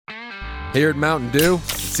Here at Mountain Dew,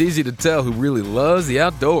 it's easy to tell who really loves the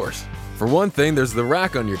outdoors. For one thing, there's the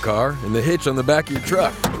rack on your car and the hitch on the back of your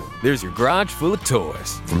truck. There's your garage full of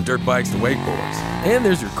toys, from dirt bikes to wakeboards. And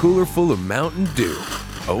there's your cooler full of Mountain Dew,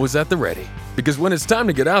 always at the ready. Because when it's time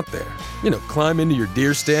to get out there, climb into your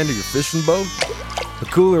deer stand or your fishing boat, a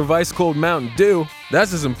cooler of ice-cold Mountain Dew,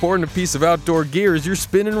 that's as important a piece of outdoor gear as your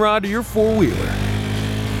spinning rod or your four-wheeler.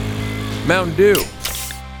 Mountain Dew.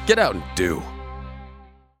 Get out and do.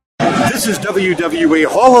 This is WWE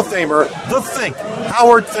Hall of Famer, The Think,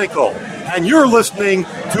 Howard Finkel, and you're listening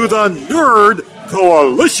to the Nerd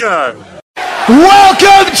Coalition.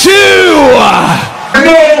 Welcome to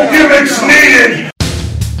No Gimmicks Needed.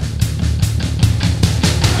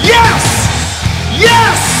 Yes!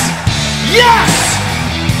 Yes! Yes!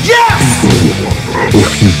 Yes!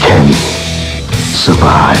 If you can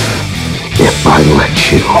survive, if I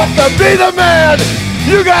let you. Want to be the man?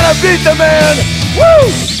 You gotta beat the man!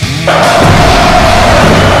 Woo! The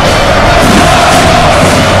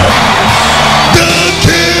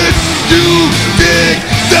kid you dig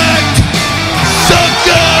that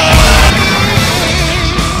sucker!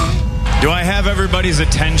 Do I have everybody's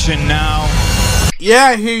attention now? Yeah,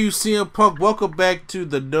 I hear you, CM Punk. Welcome back to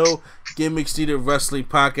the No Gimmicks Needed Wrestling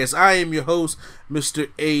Podcast. I am your host,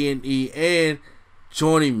 Mr. A&E, and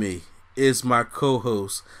joining me is my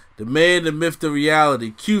co-host, the man, the myth, the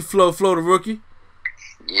reality, Q-Flow, Flow the Rookie.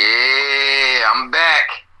 Yeah, I'm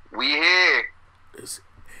back. We here.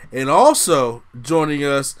 And also joining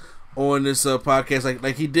us on this podcast,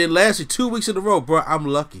 like he did last year, 2 weeks in a row, bro. I'm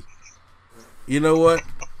lucky. You know what?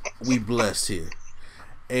 We blessed here.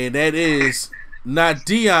 And that is not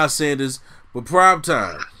Deion Sanders, but Prime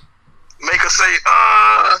Time. Make us say,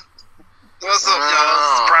 what's up,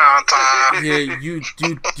 y'all? It's Prime Time. Yeah,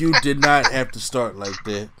 you did not have to start like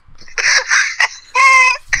that.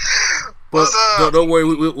 But don't worry,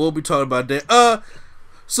 we'll be talking about that.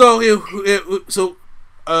 So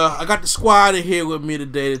I got the squad in here with me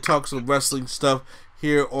today to talk some wrestling stuff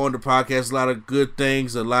here on the podcast. A lot of good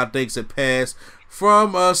things, a lot of things that passed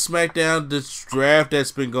from SmackDown, this draft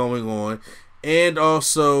that's been going on, and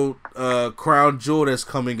also Crown Jewel that's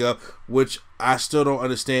coming up, which I still don't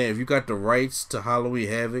understand. If you got the rights to Halloween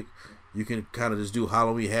Havoc, you can kind of just do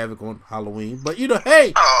Halloween Havoc on Halloween. But hey, they gonna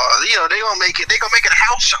make it. They gonna make it a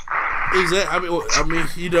house show. Exactly.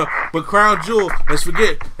 But Crown Jewel, let's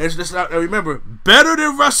forget. Let's not remember. Better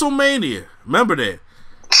than WrestleMania. Remember that.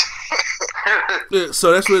 Yeah,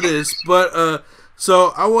 so that's what it is. But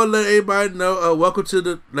so I want to let everybody know. Welcome to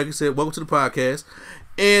the podcast.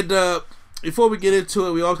 And before we get into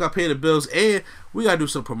it, we always got to pay the bills, and we got to do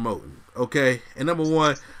some promoting. Okay. And number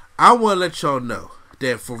one, I want to let y'all know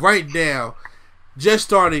that for right now, just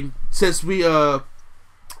starting since we I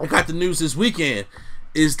got the news this weekend,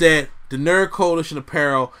 is that the Nerd Coalition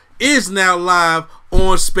apparel is now live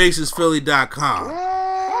on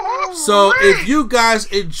spacesphilly.com. So if you guys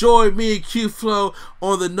enjoy me and Q-Flow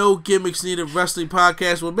on the No Gimmicks Needed Wrestling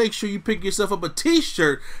Podcast, well, make sure you pick yourself up a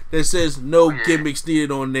t-shirt that says No Gimmicks Needed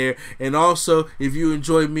on there. And also, if you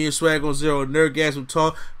enjoy me and Swag on Zero Nerdgasm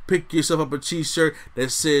Talk, pick yourself up a t-shirt that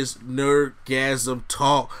says Nerdgasm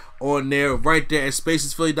Talk on there, right there at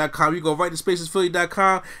spacesphilly.com. You go right to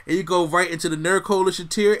spacesphilly.com and you go right into the Nerd Coalition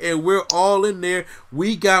tier, and we're all in there.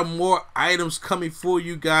 We got more items coming for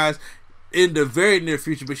you guys in the very near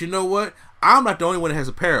future. But you know what? I'm not the only one that has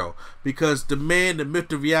apparel, because the man, the myth,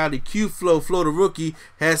 the reality, Q-Flow, Flow the Rookie,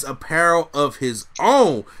 has apparel of his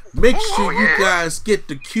own. Make sure you guys get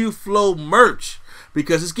the Q-Flow merch,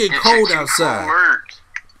 because it's getting cold outside.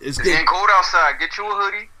 It's getting cold outside. Get you a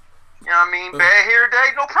hoodie. You know what I mean? Bad hair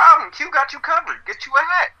day, no problem. Q got you covered. Get you a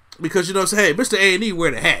hat. Because, hey, Mr. A&E wear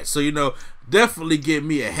the hat. So, definitely get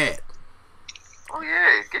me a hat. Oh,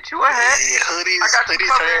 yeah. Get you a hat. Hey, hoodies, I got you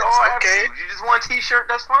covered all okay. You just want a t-shirt,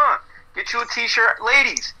 that's fine. Get you a t-shirt.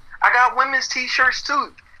 Ladies, I got women's t-shirts,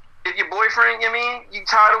 too. If your boyfriend, you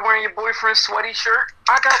tired of wearing your boyfriend's sweaty shirt,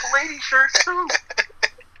 I got lady shirts, too.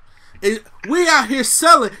 We out here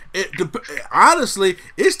selling it. Honestly,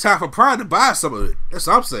 it's time for Prime to buy some of it. That's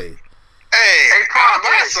what I'm saying. Hey, Prime,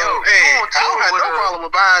 buy some. I don't have no problem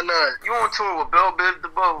with buying none. You on tour with Bell Biv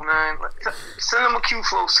DeVoe, man. Send them a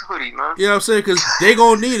Q-Flow hoodie, man. You know what I'm saying? Because they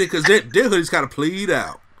going to need it, because their hoodies got to plead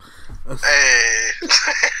out. Hey.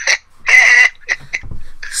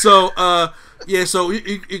 So, so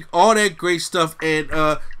all that great stuff. And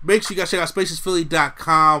make sure you guys check out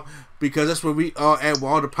spacesphilly.com. because that's where we are at,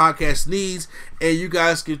 where all the podcast needs. And you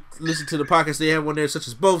guys can listen to the podcast they have on there, such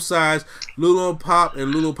as Both Sides, Lulu and Pop,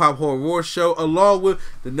 and Lulu and Pop Horror Show, along with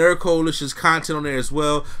the Nerd Coalition's content on there as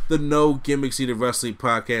well. The No Gimmicks Either Wrestling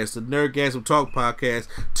Podcast, the Nerdgasm Talk Podcast,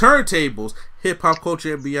 Turntables, Hip Hop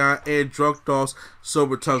Culture and Beyond, and Drunk Thoughts,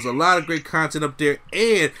 Sober Tongues. A lot of great content up there.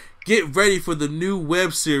 And get ready for the new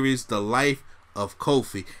web series, The Life of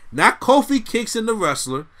Kofi. Not Kofi Kingston the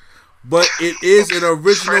wrestler, but it is an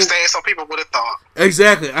original. First thing some people would have thought.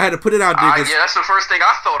 Exactly. I had to put it out there. Yeah, that's the first thing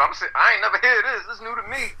I thought. I ain't never heard this. This is new to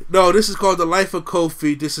me. No, this is called The Life of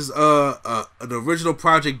Kofi. This is an original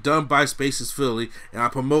project done by Spaces Philly, and I'm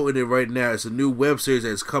promoting it right now. It's a new web series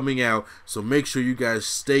that's coming out, so make sure you guys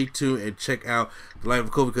stay tuned and check out The Life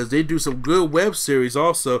of Kofi, because they do some good web series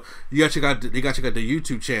also. They got to check out the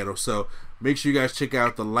YouTube channel, so make sure you guys check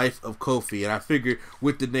out The Life of Kofi. And I figured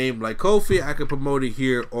with the name like Kofi, I could promote it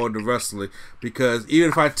here on The Wrestling, because even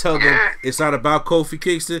if I tell them it's not about Kofi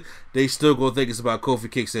Kingston, they still gonna think it's about Kofi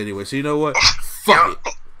Kingston anyway. So you know what? Fuck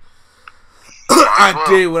it. I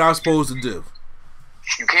did what I was supposed to do.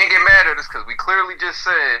 You can't get mad at us because we clearly just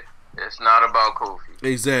said it's not about Kofi.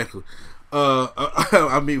 Exactly.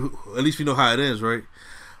 I mean, at least we know how it ends, right?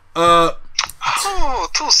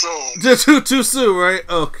 Too soon. Too soon, right?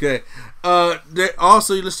 Okay.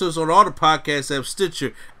 Also, you listen to us on all the podcast apps: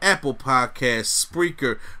 Stitcher, Apple Podcasts,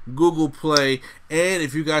 Spreaker, Google Play, and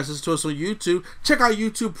if you guys listen to us on YouTube, check out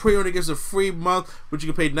YouTube Premium. It gives a free month, but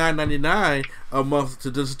you can pay $9.99 a month to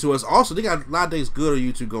listen to us. Also, they got a lot of things good on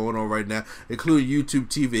YouTube going on right now, including YouTube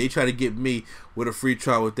TV. They try to get me with a free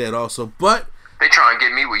trial with that also, but they try and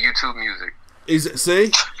get me with YouTube Music.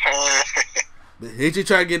 See? They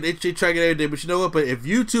try to get everything, but you know what? But if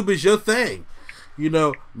YouTube is your thing, you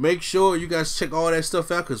know, make sure you guys check all that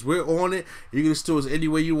stuff out, because we're on it. You can listen to us any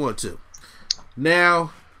way you want to.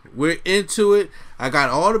 Now, we're into it. I got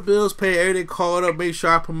all the bills paid, everything called up, make sure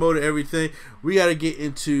I promoted everything. We got to get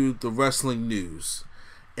into the wrestling news.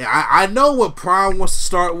 And I know what Prime wants to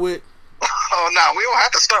start with. Oh, no, we don't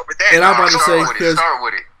have to start with that. And I'm about to say, start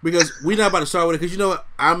with it. Because we're not about to start with it, because you know what?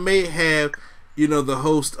 I may have, you know, the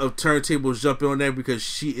host of Turntables jump in on that, because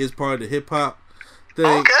she is part of the hip-hop thing.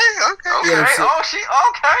 Okay. Yeah,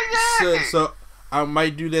 yeah. So I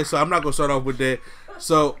might do that. So I'm not gonna start off with that.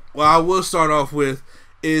 So what I will start off with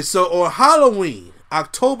is, so on Halloween,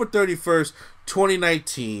 October 31st,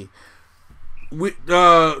 2019,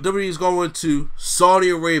 WWE is going to Saudi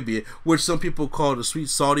Arabia, which some people call the sweet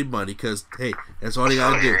Saudi money, because hey, that's all they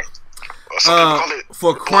gotta do.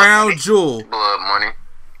 For Crown Jewel, blood money.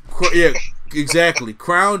 Yeah, exactly.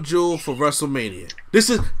 Crown Jewel for WrestleMania. This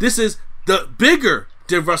is the bigger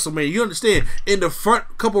than WrestleMania. You understand? In the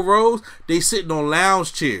front couple rows, they sitting on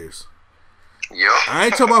lounge chairs. Yep. I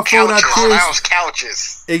ain't talking about fold out chairs. Lounge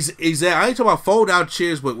couches. Exactly. I ain't talking about fold out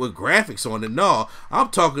chairs with graphics on it. No, I'm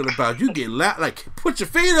talking about you get loud. Like, put your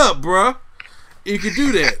feet up, bruh. You can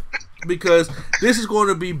do that, because this is going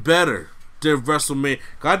to be better than WrestleMania.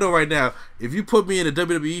 I know right now, if you put me in a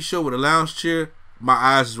WWE show with a lounge chair, my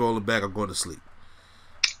eyes is rolling back. I'm going to sleep.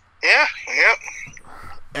 Yeah.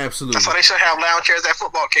 Absolutely. That's why they should have lounge chairs at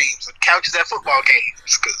football games and couches at football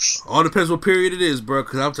games. Cause all depends what period it is, bro.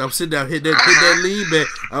 Because I'm sitting down hitting that lean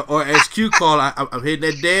back, or as Q call, I'm hitting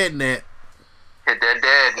that dad nap. Hit that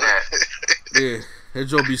dad nap. Yeah, that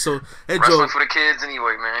joke be so. Wrestling for the kids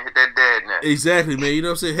anyway, man. Hit that dad nap. Exactly, man. You know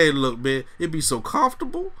what I'm saying? Hey, look, man, it be so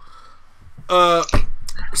comfortable.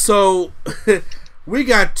 So we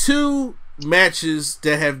got 2 matches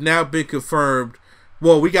that have now been confirmed.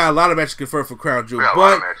 Well, we got a lot of matches confirmed for Crown Jewel,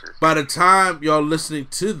 but by the time y'all listening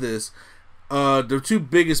to this, the 2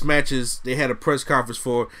 biggest matches they had a press conference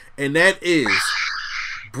for, and that is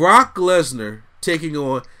Brock Lesnar taking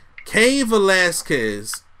on Cain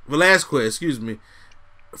Velasquez, for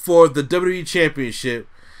the WWE Championship,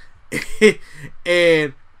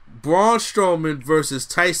 and Braun Strowman versus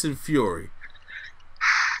Tyson Fury.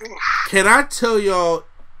 Can I tell y'all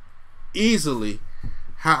easily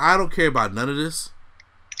how I don't care about none of this?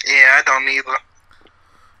 Yeah, I don't either.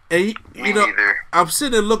 And you know, neither. I'm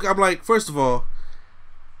sitting there looking. I'm like, first of all,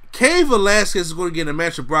 Cain Velasquez is going to get in a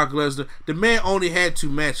match with Brock Lesnar. The man only had 2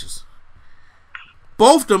 matches.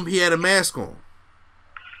 Both of them, he had a mask on.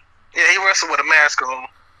 Yeah, he wrestled with a mask on.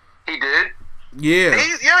 He did. Yeah.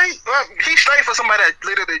 He's straight for somebody that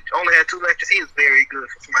literally only had 2 matches. He is very good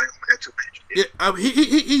for somebody that only had 2 matches.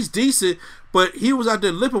 Yeah, he's decent, but he was out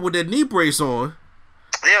there limping with that knee brace on.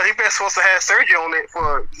 Yeah, he been supposed to have surgery on it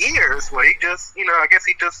for years, but he just, I guess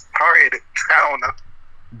he just hard-headed. I don't know.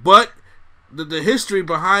 But the history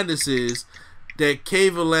behind this is that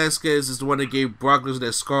Cain Velasquez is the one that gave Brock Lesnar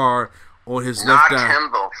that scar on his Knocked left eye.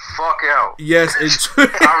 him the fuck out. Yes, I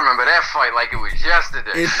remember that fight like it was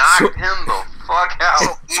yesterday. Knocked him the fuck out.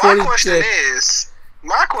 So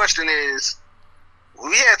my question is,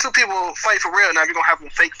 we had two people fight for real. Now we're gonna have a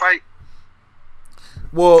fake fight.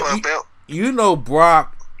 Well, you know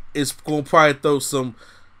Brock is gonna probably throw some.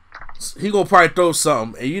 He gonna probably throw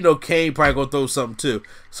something, and you know Kane probably gonna throw something too.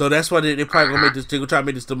 So that's why they're probably gonna make this. They're gonna try to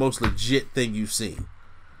make this the most legit thing you've seen.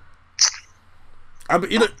 I mean,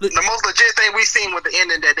 you know, the most legit thing we've seen with the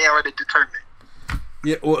ending that they already determined.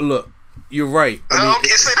 Yeah, well, look, you're right. I mean,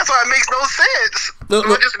 that's why it makes no sense. Look,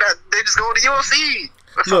 they just go to UFC.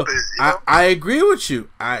 Look, I agree with you.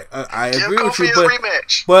 I agree with you,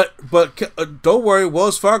 rematch. but don't worry.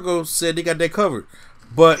 Wells Fargo said they got that covered.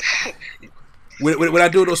 But we're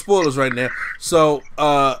not doing those spoilers right now. So,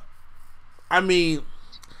 I mean,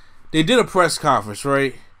 they did a press conference,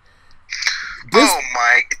 right?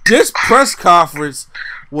 This press conference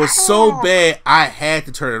was so bad, I had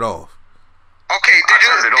to turn it off. Okay,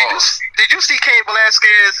 did you see Cain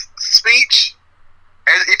Velasquez's speech?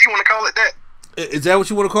 If you want to call it that. Is that what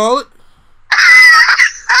you want to call it?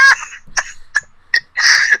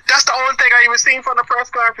 That's the only thing I even seen from the press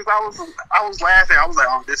conference. I was laughing. I was like,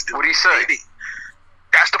 "Oh, this dude." What did he say?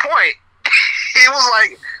 That's the point. He was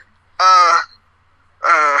like,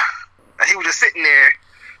 he was just sitting there.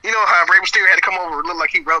 You know how Rey Mysterio had to come over and look like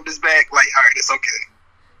he rubbed his back. Like, all right, it's okay.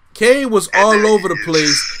 Kane was all over the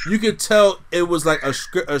place. You could tell it was like a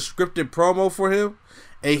scripted promo for him.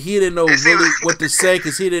 And he didn't know really what to say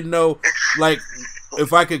because he didn't know, like,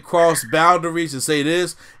 if I could cross boundaries and say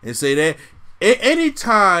this and say that.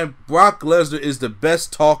 Anytime Brock Lesnar is the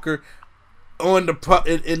best talker on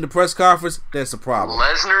in the press conference, that's a problem.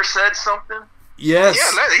 Lesnar said something? Yes.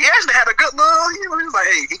 Yeah, he actually had a good little, he was like,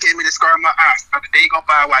 hey, he gave me the scar in my eye. Not the day go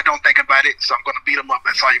by where I don't think about it, so I'm going to beat him up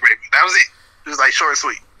at Saudi Arabia. That was it. It was like short and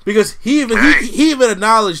sweet. Because he even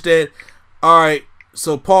acknowledged that, all right,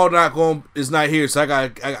 so Paul is not here, so I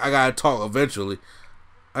gotta talk eventually.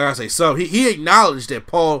 I gotta say something. He acknowledged that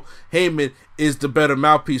Paul Heyman is the better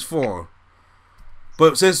mouthpiece for him.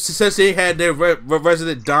 But since they had their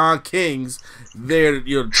resident Don Kings there,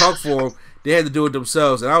 to talk for him, they had to do it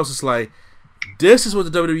themselves. And I was just like, this is what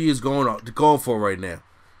the WWE is going for right now.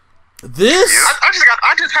 This.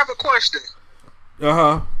 I just have a question. Who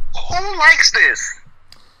likes this?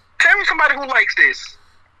 Tell me somebody who likes this.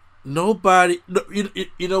 Nobody. No,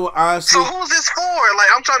 you know what? Honestly, so who's this for? Like,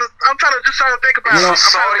 I'm trying to think about. I'm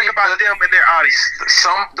trying to think about them and their audience.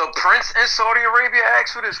 The prince in Saudi Arabia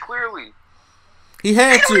asked for this clearly. He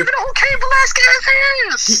had to. I don't even know who Cain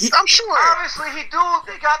Velasquez is. I'm sure. Obviously, he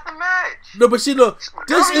got the match. No, but see, look,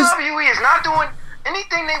 this WWE is not doing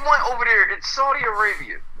anything they want over there in Saudi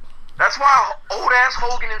Arabia. That's why old ass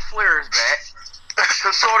Hogan and Flair is back.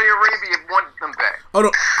 Because Saudi Arabia wanted them back. Oh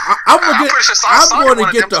no, I'm going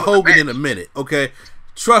to get to Hogan in a minute. Okay,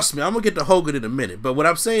 trust me, I'm going to get to Hogan in a minute. But what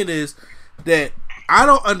I'm saying is that I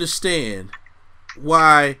don't understand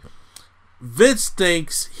why Vince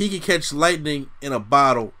thinks he can catch lightning in a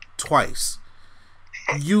bottle twice.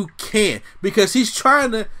 You can't, because he's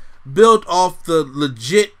trying to build off the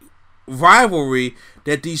legit rivalry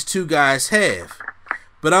that these two guys have.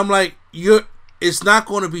 But I'm like, it's not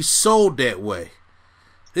going to be sold that way.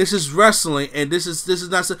 This is wrestling, and this is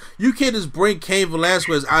not. You can't just bring Cain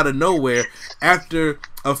Velasquez out of nowhere after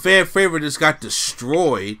a fan favorite just got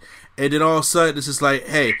destroyed, and then all of a sudden it's just like,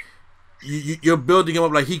 hey, you're building him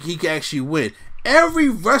up like he can actually win. Every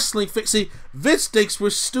wrestling fan, see, Vince thinks we're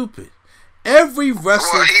stupid. Every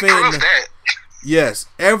wrestling fan, yes,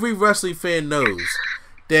 every wrestling fan knows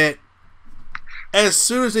that as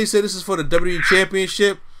soon as they say this is for the WWE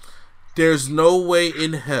Championship, there's no way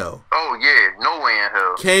in hell. Oh yeah, no way in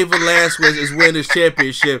hell. Cain Velasquez is winning this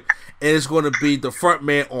championship, and it's going to be the front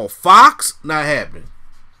man on Fox. Not happening.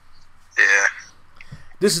 Yeah.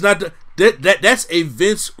 This is not that's a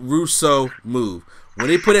Vince Russo move. When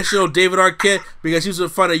they put that shit on David Arquette because he was in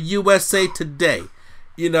front of USA Today,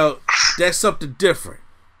 that's something different.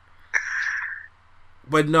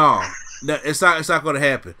 But no, it's not going to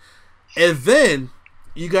happen. And then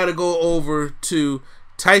you got to go over to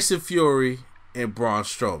Tyson Fury and Braun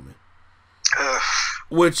Strowman.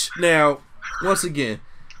 Which now, once again,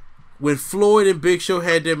 when Floyd and Big Show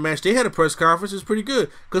had their match, they had a press conference. It was pretty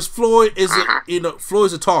good because Floyd is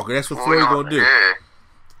Floyd's a talker. That's what Floyd's gonna do. Yeah.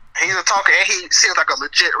 He's a talker, and he seems like a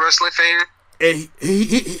legit wrestling fan. And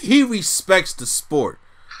he respects the sport.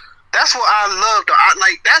 That's what I love, though.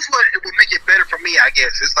 That's what it would make it better for me, I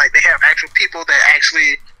guess. It's like they have actual people that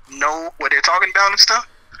actually know what they're talking about and stuff.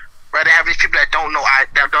 Right? They have these people that don't know,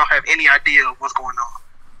 that don't have any idea of what's going on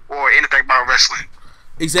or anything about wrestling.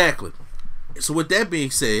 Exactly. So with that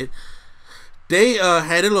being said, they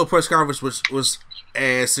had a little press conference, which was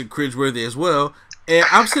ass and cringeworthy as well. And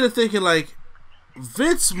I'm sitting there thinking, like,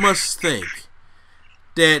 Vince must think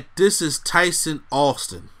that this is Tyson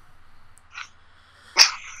Austin.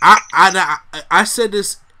 I said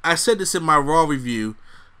this in my Raw review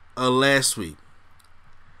last week.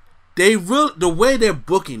 The way they're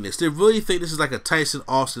booking this, they really think this is like a Tyson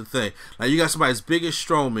Austin thing. Like, you got somebody as big as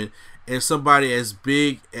Strowman and somebody as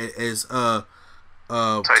big as Tyson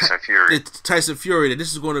Fury. Tyson Fury. That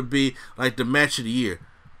this is going to be like the match of the year.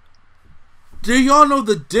 Do y'all know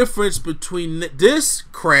the difference between this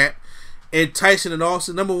crap and Tyson and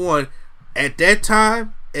Austin? Number one, at that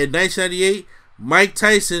time in 1998, Mike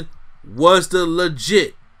Tyson was the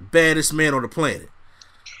legit baddest man on the planet.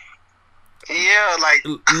 Yeah, like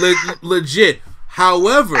legit.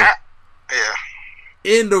 However,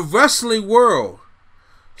 in the wrestling world,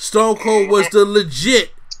 Stone Cold was the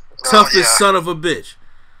legit toughest son of a bitch.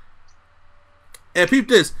 And peep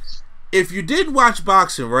this: if you didn't watch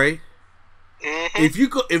boxing, right?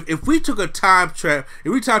 If we took a time travel,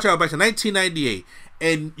 if we time travel back to 1998,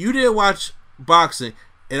 and you didn't watch boxing,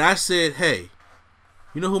 and I said, "Hey,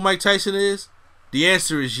 you know who Mike Tyson is?" The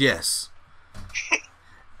answer is yes.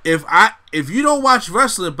 If you don't watch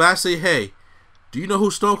wrestling, but I say, "Hey, do you know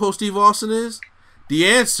who Stone Cold Steve Austin is?" The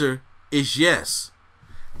answer is yes.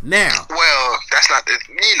 Now, well, that's not the.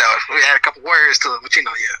 We had a couple words to it, but yeah.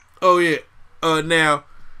 Oh yeah. Now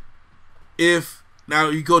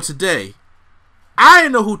you go today. I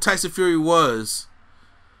didn't know who Tyson Fury was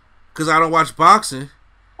because I don't watch boxing.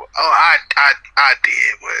 Oh, I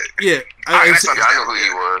did, but yeah, I know who he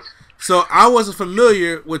was. So I wasn't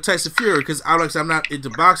familiar with Tyson Fury because I'm not into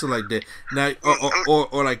boxing like that. Now,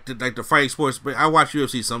 or like the fighting sports, but I watch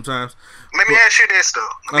UFC sometimes. Let me ask you this though.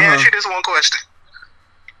 Let me ask you this one question.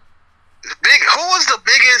 Who was the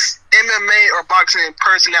biggest MMA or boxing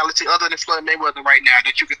personality other than Floyd Mayweather right now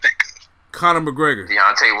that you can think of? Conor McGregor.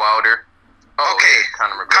 Deontay Wilder. Oh, okay, yeah,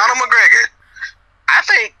 Conor McGregor. I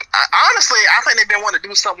think they've been wanting to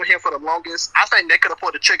do something with him for the longest. I think they could have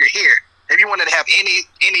pulled the trigger here. If you wanted to have any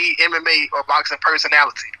MMA or boxing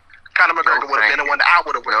personality, Conor McGregor would have been the one that I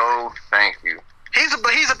would have went. No, thank you. He's a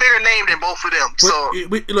bigger name than both of them. But, so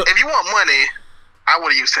look, if you want money, I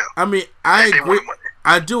would have used him. I mean, I agree.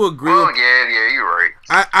 I do agree. Oh yeah, you're right.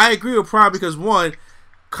 I agree with Prime because one,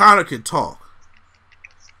 Conor can talk.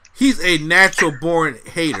 He's a natural born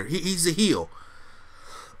hater. He's a heel.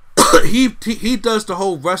 he does the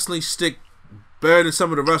whole wrestling stick better than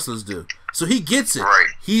some of the wrestlers do. So he gets it. Right.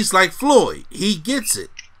 He's like Floyd. He gets it.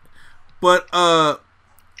 But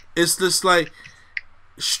it's just like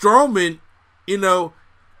Strowman,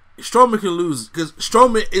 Strowman can lose because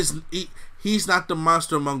Strowman he's not the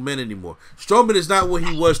monster among men anymore. Strowman is not what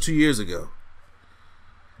he was 2 years ago.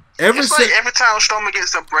 Every time Strowman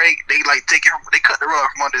gets a break, they cut the rug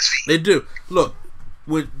from under his feet. They do. Look,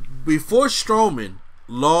 before Strowman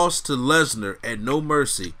lost to Lesnar at No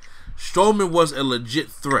Mercy, Strowman was a legit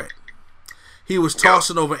threat. He was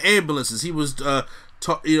tossing over ambulances. He was,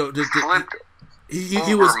 he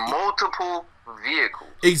was multiple vehicles.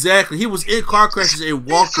 Exactly. He was in car crashes and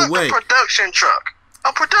walked away. A production truck.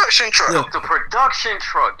 Yeah. The production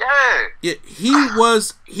truck. Yeah. Yeah.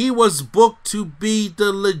 He was booked to be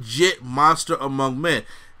the legit monster among men.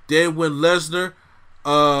 Then when Lesnar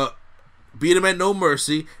beat him at No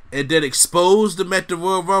Mercy and then exposed him at the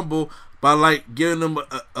Royal Rumble by giving him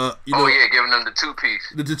giving them the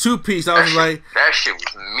 2-piece. The 2-piece. I was like, that shit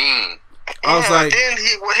was mean. I was like, then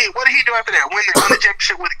what did he do after that? Win the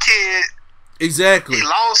championship with a kid. Exactly. He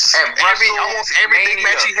lost almost every big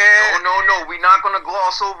match he had. No, we're not gonna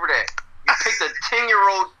gloss over that. You picked a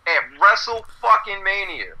 10-year-old at Wrestle fucking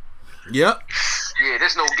Mania. Yep. Yeah,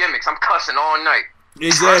 there's no gimmicks. I'm cussing all night.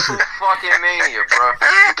 Exactly. Wrestle fucking Mania, bro.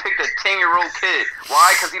 You picked a 10-year-old kid.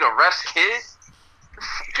 Why? Because he the rest kid?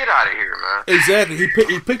 Get out of here, man. Exactly.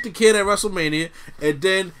 He picked the kid at WrestleMania, and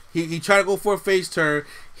then he tried to go for a face turn.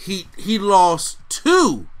 He lost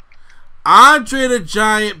 2 Andre the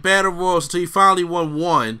Giant Battle Royals until he finally won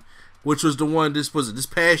 1, which was the one this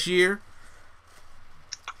past year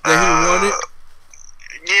that he won it.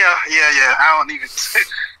 Yeah. I don't even.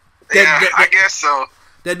 I guess so.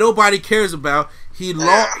 That nobody cares about. He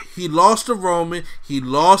lost to Roman. He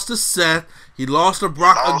lost to Seth. He lost to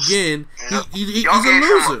Brock again. Yeah. He's a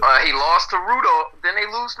loser. He lost to Rudolph. Didn't they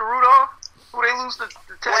lose to Rudolph? Who they lose to?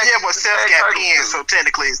 But Seth got pinned, so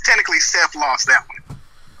technically Seth lost that one.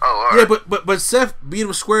 Oh, all right. Yeah, but Seth beat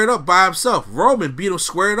him squared up by himself. Roman beat him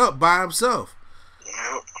squared up by himself.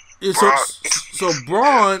 Yep. So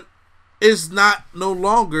Braun is no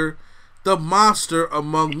longer the monster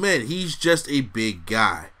among men. He's just a big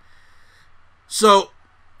guy. So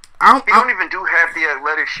He don't even do half the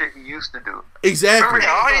athletic shit he used to do. Exactly.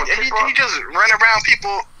 He just running around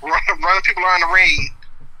people, running people around the ring,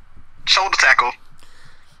 shoulder tackle.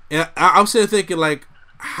 And I'm sitting thinking, like,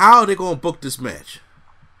 how are they gonna book this match?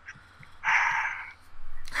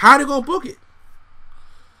 How are they gonna book it?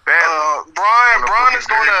 Braun is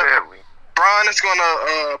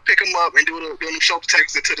gonna pick him up and do the shoulder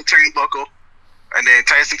tackles into the turnbuckle, and then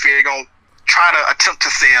Tyson Fury gonna try to attempt to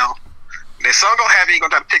sell. And then Son gonna have it. He's gonna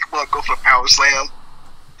try to pick him up, go for a power slam.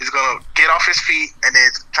 He's gonna get off his feet and then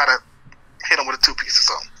try to hit him with a 2-piece or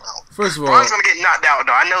something. First of all, Braun's gonna get knocked out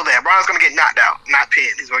though. I know that. Braun's gonna get knocked out, not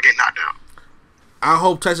pinned. He's gonna get knocked out. I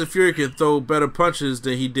hope Tyson Fury can throw better punches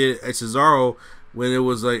than he did at Cesaro when it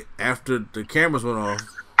was like after the cameras went off.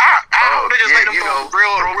 I hope they just let him throw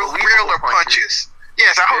realer punches.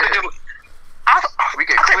 Yes, I hope they do. We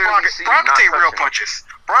can Braun see can take real punches.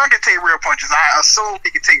 Braun can take real punches. I assume he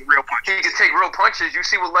can take real punches. He can take real punches. You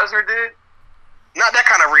see what Lesnar did? Not that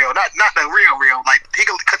kind of real. Not the real. Like, he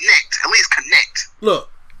can connect. At least connect. Look,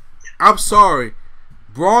 I'm sorry.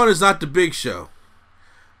 Braun is not the Big Show.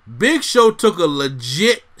 Big Show took a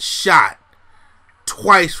legit shot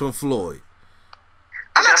twice from Floyd.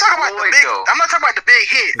 I'm not talking about the big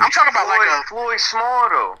hit. I'm talking about Floyd small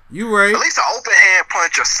though. You right. At least an open hand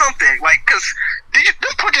punch or something. Like, cause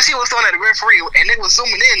them punches he was throwing at the referee and it was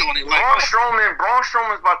zooming in on it. Like, Braun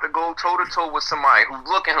Strowman's about to go toe to toe with somebody who's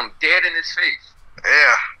looking him dead in his face.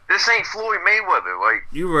 Yeah. This ain't Floyd Mayweather. Like,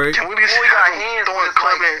 you right. Can we just Floyd got hands throwing just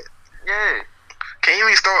like, yeah. Can you at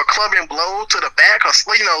least throw a clubbing blow to the back or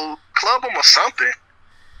club him or something?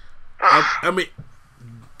 I mean,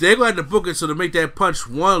 they're going to have to book it so to make that punch,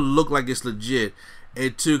 one, look like it's legit,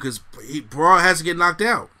 and two, because Braun has to get knocked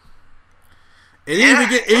out. And even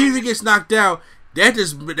if he gets knocked out, that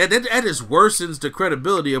just worsens the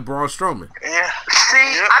credibility of Braun Strowman. Yeah.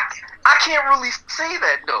 See, I can't really say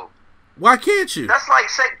that though. Why can't you? That's like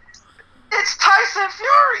saying it's Tyson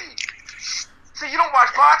Fury. See, you don't watch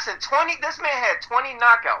boxing. This man had 20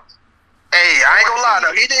 knockouts. Hey, I ain't gonna lie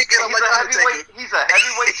though. He didn't get up like Undertaker. He's a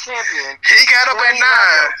heavyweight champion. He got up at 9.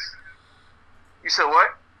 Knockouts. You said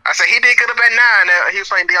what? I said he did get up at 9. He was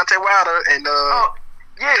fighting Deontay Wilder and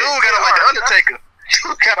yeah, dude got up like the Undertaker.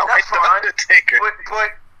 Dude got up like the Undertaker. But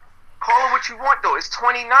call it what you want though. It's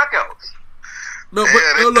 20 knockouts. No, but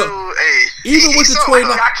look. Hey, even with the 20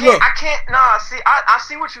 knockouts, I can't. Nah, see, I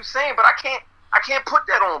see what you're saying, but I can't put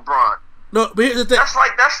that on Braun. No, but here's the thing.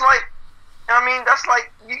 That's like. I mean, that's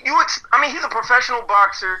like I mean, he's a professional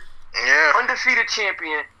boxer, undefeated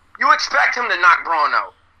champion. You expect him to knock Braun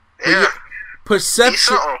out. Yeah.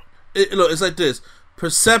 Perception. It's like this: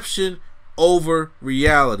 perception over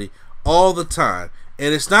reality all the time,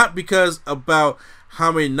 and it's not because about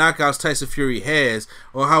how many knockouts Tyson Fury has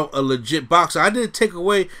or how a legit boxer. I didn't take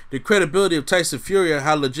away the credibility of Tyson Fury or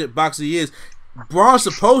how legit boxer he is. Braun's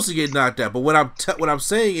supposed to get knocked out, but what I'm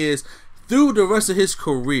saying is, through the rest of his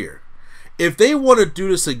career, if they want to do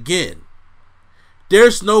this again,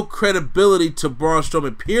 there's no credibility to Braun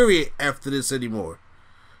Strowman, period, after this anymore.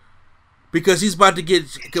 Because he's about to get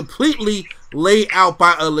completely laid out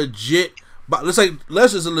by a legit, looks like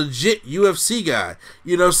Lesnar's a legit UFC guy.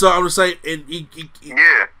 So I'm just saying, and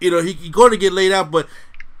he's going to get laid out, but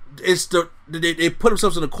it's they put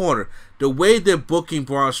themselves in the corner. The way they're booking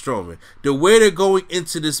Braun Strowman, the way they're going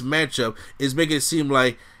into this matchup is making it seem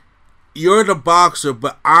like you're the boxer,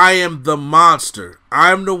 but I am the monster.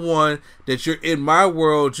 I'm the one that you're in my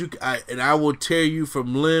world, and I will tear you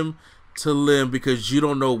from limb to limb because you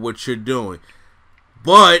don't know what you're doing.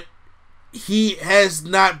 But he has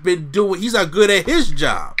not been he's not good at his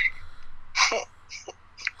job.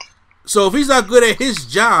 So if he's not good at his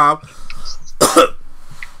job,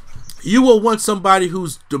 you will want somebody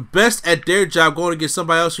who's the best at their job going against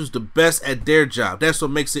somebody else who's the best at their job. That's what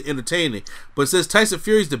makes it entertaining. But since Tyson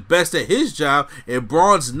Fury's the best at his job and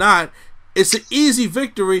Braun's not, it's an easy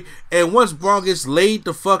victory. And once Braun gets laid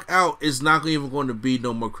the fuck out, it's not even going to be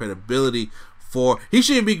no more credibility for. He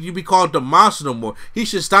shouldn't be called the monster no more. He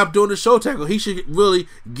should stop doing the show tackle. He should really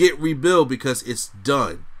get rebuilt because it's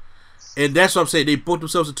done. And that's what I'm saying. They booked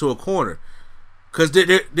themselves into a corner because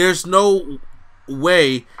there's no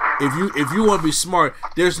way. If you want to be smart,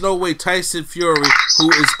 there's no way Tyson Fury,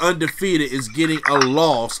 who is undefeated, is getting a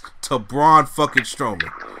loss to Braun fucking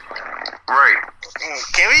Strowman. Right.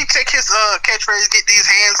 Can we take his catchphrase, get these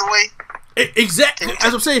hands away? Exactly.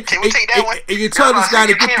 As I'm saying, can we take that one? And you tell this guy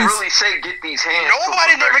to get these. You can't really say get these hands.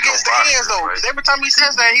 Nobody never gets the hands though. Because every time he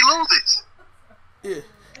says that, he loses.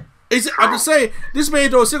 Yeah. I'm just saying, this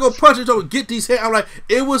man throw a single punch and told get these hands. I'm like,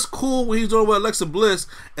 it was cool when he was doing with Alexa Bliss,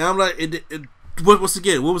 and I'm like, once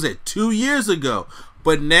again, what was it? 2 years ago,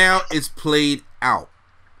 but now it's played out.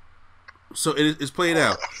 So it's played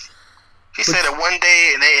out. He said it one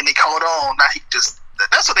day and they caught on. Now he just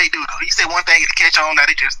that's what they do though. He said one thing to catch on. Now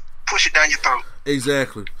they just push it down your throat.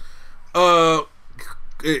 Exactly.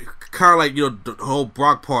 Kind of like the whole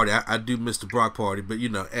Brock party. I do miss the Brock party, but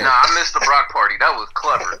Nah, I missed the Brock party. That was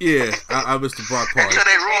clever. Yeah, I missed the Brock party. Until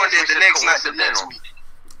they ruined it the next week.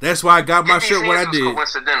 That's why I got my shirt when I did.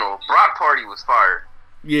 Coincidental. Brock party was fired.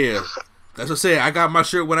 Yeah, that's what I said. I got my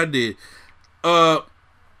shirt when I did.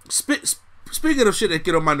 Speaking of shit that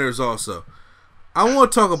get on my nerves, also, I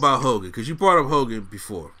want to talk about Hogan because you brought up Hogan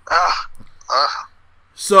before.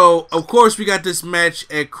 So of course we got this match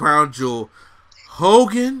at Crown Jewel.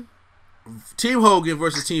 Team Hogan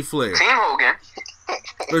versus Team Flair. Team Hogan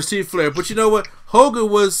versus Team Flair. But you know what? Hogan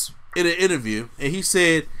was in an interview and he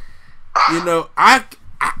said, I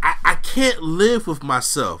can't live with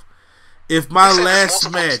myself. If my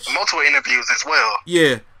last match, multiple interviews as well.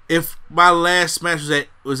 Yeah, if my last match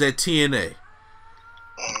was at TNA.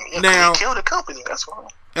 Now he killed the company. That's why.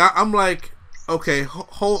 I'm like, okay,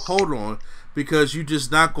 hold on, because you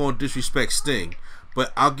just not going to disrespect Sting.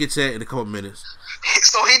 But I'll get to that in a couple minutes.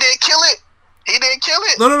 So he didn't kill it. He didn't kill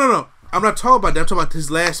it. No. I'm not talking about that. I'm talking about his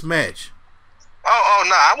last match. Oh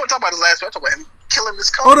no, I wasn't talking about his last match. I'm talking about him killing this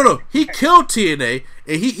company. Oh no, he killed TNA,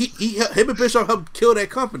 and him and Bischoff helped kill that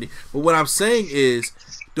company. But what I'm saying is,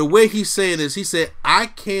 the way he's saying is, he said, I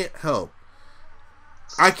can't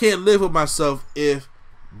live with myself if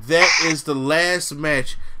that is the last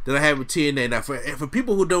match that I have with TNA. Now, for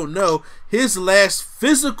people who don't know, his last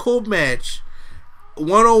physical match,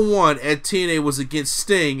 1-on-1 at TNA, was against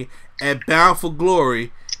Sting at Bound for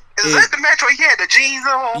Glory. Is that the match where he had the jeans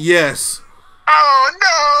on? Yes. Oh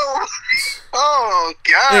no! Oh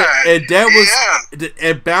god! And that was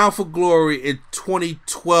at Bound for Glory in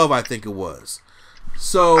 2012, I think it was.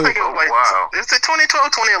 So I think it was wow. Is it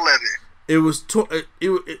 2012, 2011? It was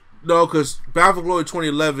no, because Bound for Glory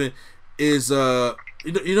 2011 is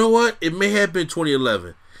you know what? It may have been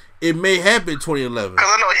 2011. It may have been 2011. Because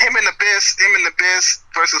I know him and the Abyss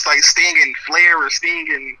versus like Sting and Flair or Sting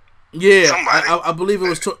and somebody. I believe it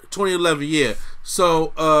was 2011. Yeah.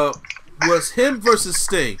 So was him versus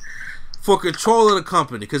Sting for control of the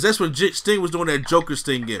company, because that's when Sting was doing that Joker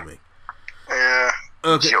Sting gimmick. Yeah.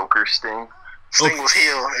 Okay. Joker Sting. Sting was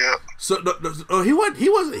heel. Yeah. So he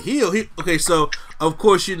wasn't heel. Okay. So of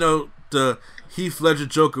course the Heath Ledger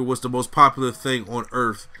Joker was the most popular thing on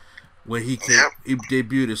earth when he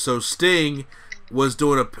debuted it. So Sting was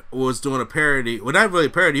doing a parody. Well, not really a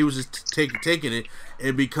parody. He was just taking it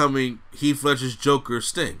and becoming Heath Ledger's Joker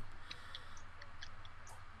Sting.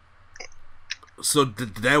 So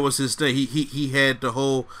that was his thing. He had the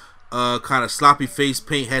whole kind of sloppy face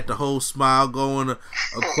paint, had the whole smile going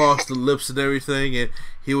across the lips and everything, and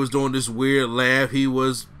he was doing this weird laugh. He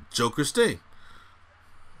was Joker Sting.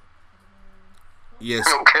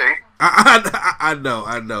 Yes. Okay. I know.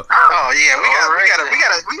 Oh yeah, we gotta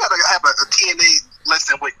have a TNA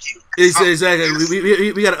lesson with you. Exactly.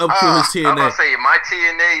 We gotta upkill his TNA. I'm about to say my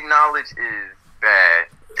TNA knowledge is bad.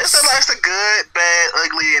 It's the good, bad,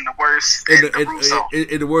 ugly, and the worst.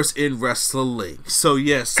 In the worst in wrestling. So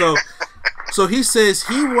yes, so he says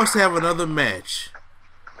he wants to have another match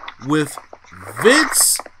with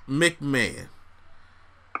Vince McMahon,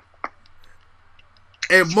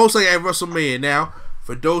 and most likely at WrestleMania. Now,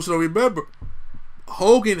 for those who don't remember,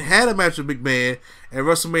 Hogan had a match with McMahon at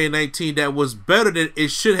WrestleMania 19 that was better than it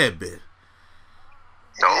should have been.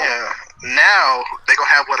 Yeah. Now they're gonna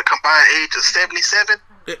have a combined age of 77.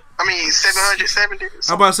 770.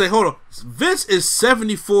 I'm about to say, hold on. Vince is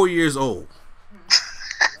 74 years old.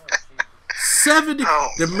 70.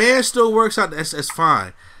 The man still works out. That's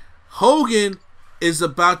fine. Hogan is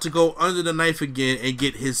about to go under the knife again and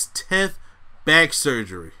get his 10th back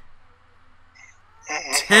surgery.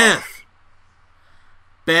 10th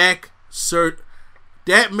back surgery.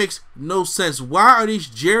 That makes no sense. Why are these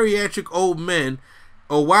geriatric old men,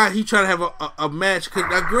 or why he trying to have a match?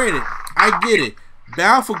 Now, granted, I get it.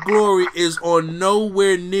 Bound for Glory is on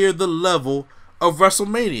nowhere near the level of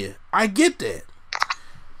WrestleMania. I get that.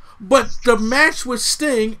 But the match with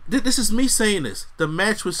Sting, this is me saying this, the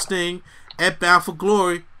match with Sting at Bound for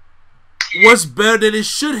Glory was better than it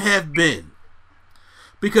should have been.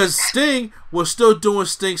 Because Sting was still doing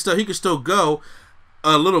Sting stuff. He could still go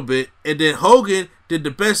a little bit. And then Hogan did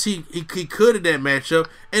the best he could in that matchup.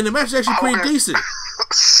 And the match is actually pretty decent.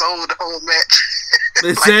 Sold the whole match.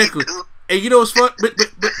 Exactly. And you know what's fun? But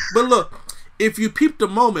look, if you peep the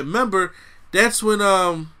moment, remember, that's when,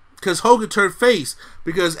 because Hogan turned face.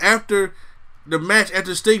 Because after the match,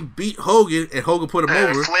 after Sting beat Hogan, and Hogan put him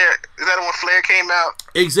over. Flair, is that when Flair came out?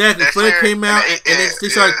 Exactly. Flair came out, and then they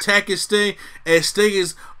started attacking Sting, and Sting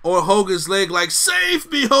is on Hogan's leg like,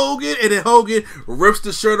 "Save me, Hogan!" And then Hogan rips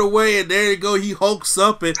the shirt away, and there you go. He hulks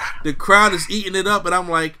up, and the crowd is eating it up. And I'm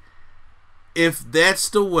like, if that's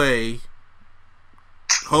the way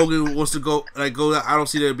Hogan wants to go, I don't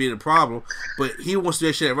see that being a problem. But he wants to do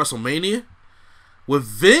that shit at WrestleMania with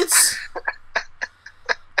Vince.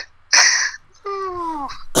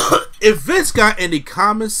 If Vince got any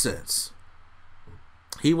common sense,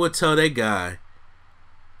 he would tell that guy,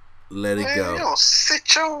 let it go. Yo,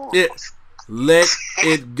 sit your... Let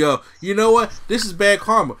it go. You know what? This is bad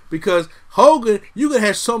karma because Hogan, you could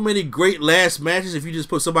have so many great last matches if you just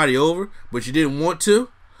put somebody over, but you didn't want to.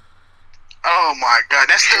 Oh my God,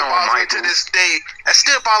 that still bothers me to this day. That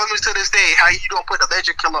still bothers me to this day. How you don't put the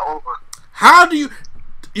Legend Killer over? How do you?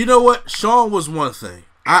 You know what? Shawn was one thing.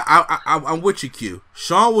 I'm with you, Q.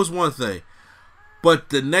 Shawn was one thing, but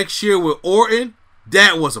the next year with Orton,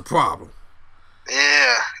 that was a problem.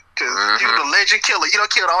 Yeah, because you the Legend Killer. You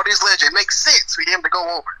don't kill all these legends. It makes sense for him to go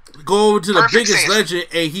over. Go over to Perfect the biggest sense. legend,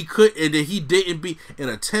 and he could, and then he didn't beat in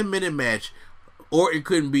a 10-minute match. Orton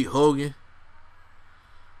couldn't beat Hogan.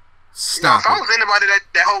 Stop If I was anybody that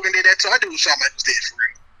Hogan did that to, I do what Shawn Michaels did for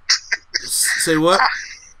real. Say what?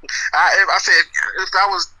 I said if I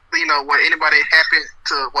was, when anybody happened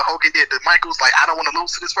to what Hogan did to Michaels, like I don't want to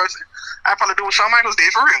lose to this person, I'd probably do what Shawn Michaels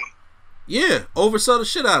did for real. Yeah, oversell the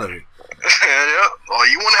shit out of it. Yeah. Oh,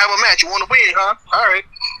 you want to have a match? You want to win, huh? All right.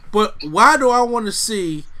 But why do I want to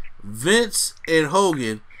see Vince and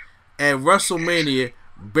Hogan at WrestleMania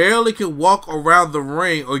barely can walk around the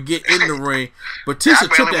ring or get in the ring? Batista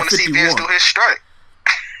took that 51. See Vince do his strike.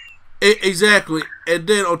 Exactly. And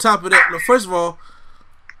then on top of that, first of all,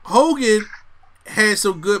 Hogan had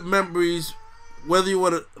some good memories, whether you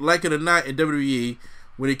want to like it or not, in WWE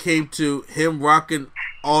when it came to him rocking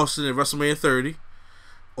Austin at WrestleMania 30,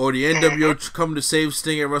 or the NWO coming to save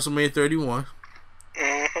Sting at WrestleMania 31,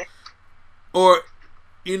 or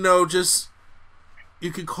just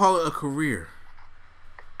you can call it a career.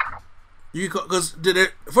 Because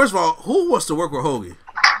first of all, who wants to work with Hogan?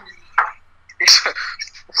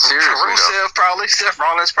 Seriously, Rusev probably, Seth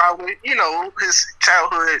Rollins probably, his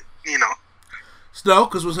childhood, No,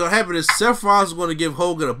 because what's going to happen is Seth Rollins is going to give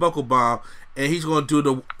Hogan a buckle bomb, and he's going to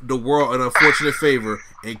do the world an unfortunate favor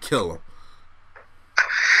and kill him.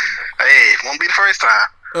 Hey, it won't be the first time.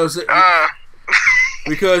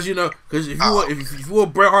 Because if you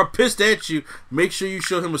want Bret Hart pissed at you, make sure you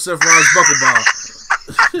show him a Seth Rollins buckle bomb.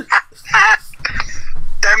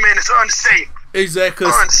 That man is unsafe. Exactly.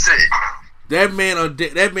 Unsafe. That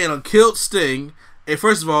man killed Sting. And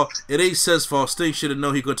first of all, it ain't Seth's fault. Sting should have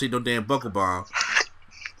known he couldn't take no damn buckle bomb.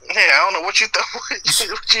 Yeah, I don't know what you thought.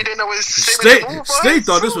 What you didn't know was Sting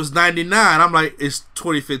thought this was 99. I'm like, it's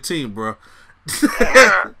 2015, bro.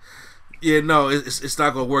 Yeah, no, it's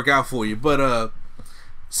not gonna work out for you. But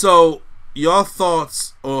so y'all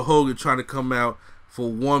thoughts on Hogan trying to come out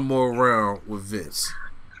for one more round with Vince?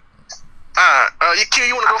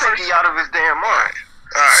 You want to go first? I think he out of his damn mind.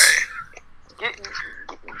 All right.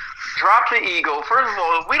 Drop the ego. First of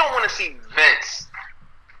all, we don't want to see Vince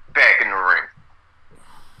back in the ring.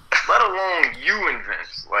 Let alone you and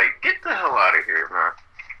Vince. Like, get the hell out of here, man.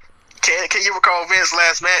 Can you recall Vince's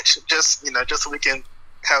last match? Just so we can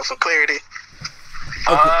have some clarity.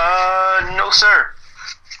 Okay. No, sir.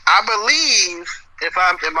 I believe, if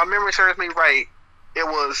my memory serves me right, it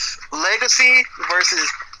was Legacy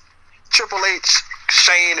versus Triple H,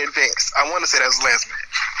 Shane, and Vince. I want to say that was the last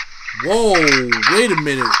match. Whoa, wait a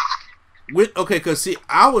minute. Okay, because see,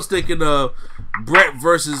 I was thinking of Bret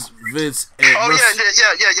versus Vince. And yeah.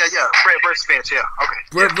 Bret versus Vince, yeah. Okay.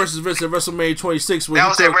 Bret versus Vince at WrestleMania 26. That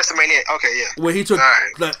was at WrestleMania. Okay, yeah. When he took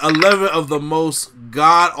like 11 of the most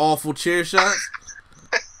god awful chair shots.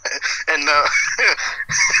 And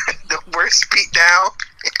the worst beat down.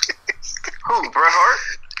 Who, Bret Hart?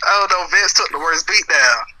 Oh no, Vince took the worst beat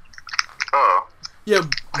down. Oh. Yeah,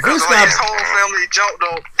 Vince got his whole family jumped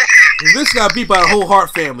on. Vince got beat by the whole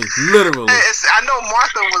Hart family, literally. I know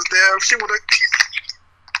Martha was there. She would have.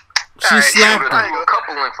 She slapped him. A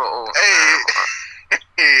couple went for old.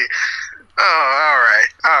 Hey. Oh,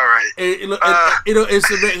 all right.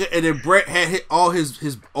 And then Bret had all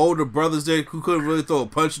his older brothers there who couldn't really throw a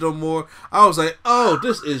punch no more. I was like, oh,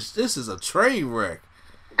 this is a train wreck.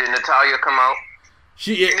 Did Natalya come out?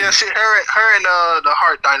 Her and the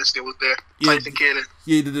Hart Dynasty was there. Yeah,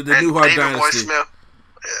 the new Hart Dynasty. Yeah.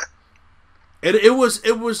 And it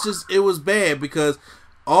was bad because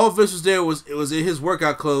all Vince was there was in his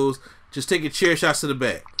workout clothes, just taking chair shots to the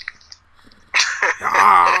back.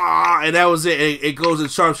 And that was it. And it goes in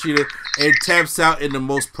sharpshooter and taps out in the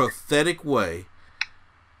most pathetic way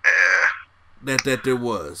that there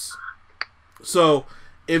was. So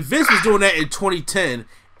if Vince was doing that in 2010,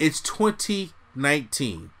 it's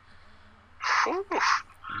 2019. Oof.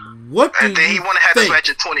 What do And then he you want to have this think? match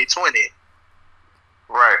in 2020.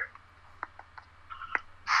 Right.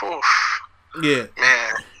 Oof. Yeah.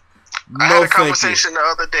 Man. No, I had a thank you. conversation the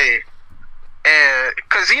other day, and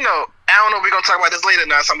because I don't know if we're gonna talk about this later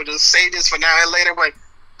now, so I'm gonna just say this for now and later. But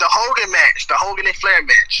the Hogan match, the Hogan and Flair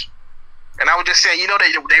match, and I was just saying,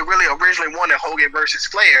 they really originally wanted Hogan versus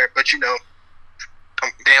Flair, but they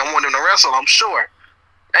don't want him to wrestle, I'm sure.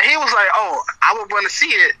 And he was like, "Oh, I would want to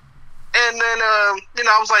see it," and then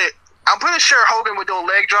I was like, "I'm pretty sure Hogan would do a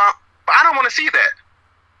leg drop, but I don't want to see that."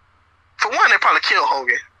 For one, they probably kill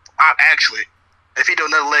Hogan. Actually, if he do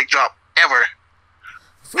another leg drop ever.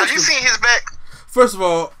 Have you seen his back? First of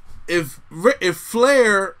all, if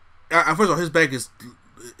Flair, first of all, his back is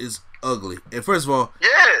ugly. And first of all,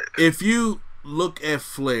 Yeah. if you look at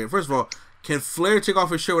Flair, first of all, can Flair take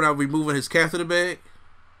off his shirt without removing his catheter bag?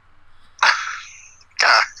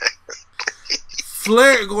 God.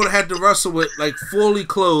 Flair going to have to wrestle with like fully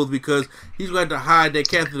clothed because he's going to have to hide that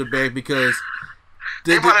catheter bag because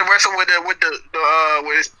They probably wrestle with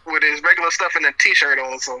his regular stuff and a t-shirt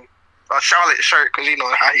on, some a Charlotte shirt, because you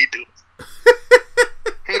know how he do.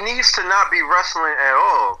 He needs to not be wrestling at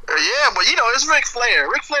all. Yeah, but it's Ric Flair.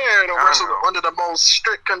 Ric Flair don't wrestle know. under the most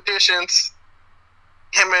strict conditions.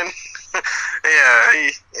 Him and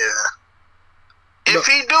If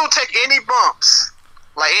he do take any bumps,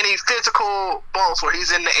 like any physical bumps where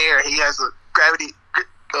he's in the air, he has a gravity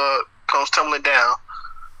comes tumbling down.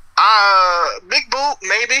 Big boot,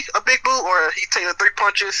 maybe a big boot, or he take the 3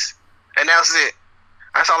 punches, and that's it.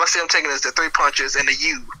 That's all I see him taking is the 3 punches and the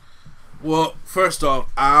U. Well, first off,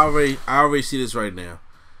 I already see this right now.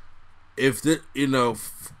 If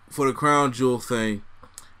for the crown jewel thing,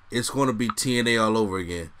 it's going to be TNA all over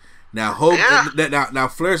again. Now, now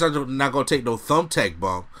Flair's not going to take no thumbtack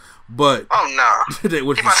bump, but oh no, he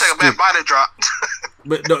might take a bad body drop.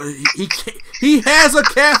 But no, he can't, he has a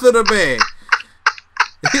catheter bag.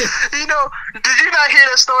 Did you not hear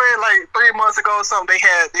that story like 3 months ago or something?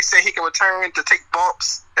 They said he can return to take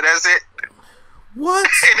bumps, and that's it. What?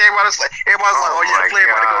 And everybody's like, oh yeah, Flair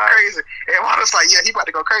about to go crazy. Everybody's like, yeah, he about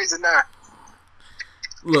to go crazy now.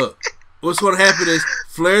 Look, what's going to happen is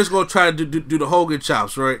Flair's going to try to do the Hogan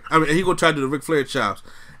chops, right? I mean, he's going to try to do the Ric Flair chops,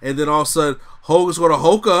 and then all of a sudden Hogan's going to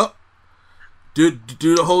hulk up, do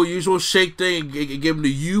the whole usual shake thing, and give him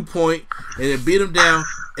the U point, and then beat him down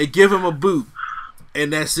and give him a boot,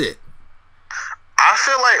 and that's it. I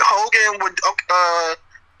feel like Hogan would.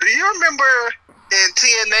 Do you remember in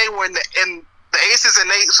TNA when the Aces and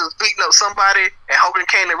Eights was beating up somebody and Hogan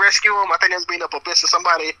came to rescue him? I think he was beating up Abyss or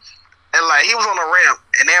somebody, and like he was on the ramp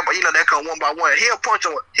and everybody, they go one by one. He'll punch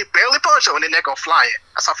him, he barely punch him, and then they go flying.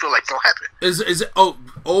 That's how I feel like it's gonna happen. Is it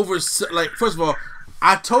over? Like, first of all,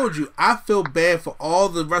 I told you I feel bad for all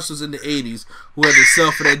the wrestlers in the '80s who had to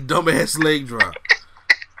suffer that dumbass leg drop.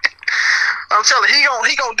 I'm telling you,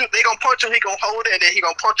 they gonna punch him, he gonna hold it, and then he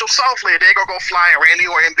gonna punch him softly, and they gonna go flying. Randy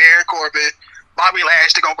Orton, Baron Corbin, Bobby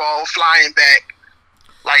Lashley gonna go all flying back.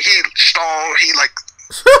 Like he strong, he like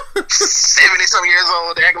 70-some years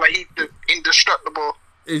old, they act like he indestructible.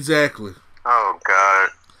 Exactly. Oh God.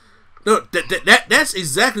 No, that's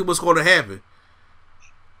exactly what's going to happen.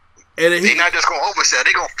 And They're not just gonna oversell,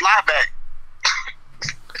 they gonna fly back.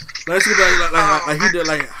 Let's go back like he did,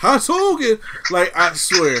 like Hulk Hogan. Like, I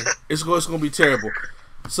swear, it's going to be terrible.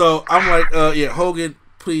 So I'm like, yeah, Hogan,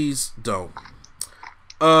 please don't.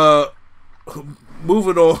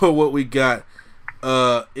 Moving on, what we got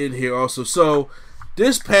in here also. So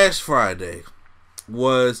this past Friday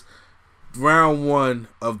was round 1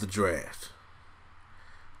 of the draft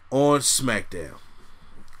on SmackDown,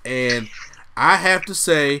 and I have to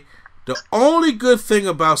say, the only good thing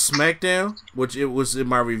about SmackDown, which it was in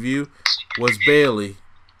my review, was Bayley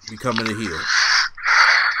becoming a heel.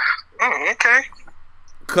 Oh, okay.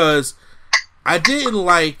 Because I didn't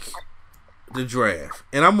like the draft,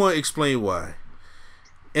 and I'm going to explain why.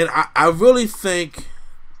 And I really think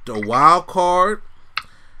the wild card,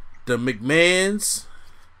 the McMahons,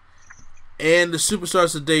 and the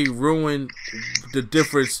Superstars today ruined the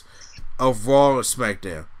difference of Raw and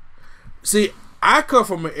SmackDown. See, I come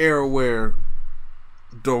from an era where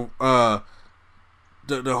the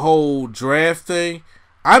whole draft thing.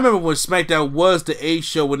 I remember when SmackDown was the A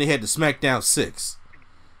show when they had the SmackDown 6.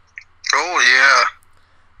 Oh yeah.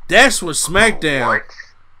 That's what SmackDown.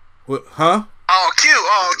 What, huh? Oh, Q.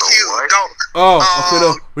 Oh, Q. What? Don't. Okay.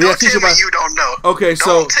 No. We Don't tell me you don't know. Okay,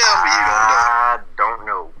 so Don't tell me you don't know. I don't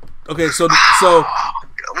know. okay, so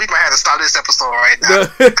We might have to stop this episode right now.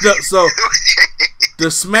 so the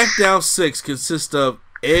SmackDown 6 consists of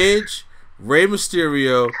Edge, Rey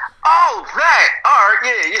Mysterio. Oh, that. All right,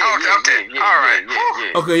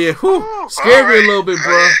 yeah. Okay, yeah. Whew. Scared me a little bit,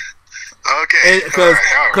 bro. Okay.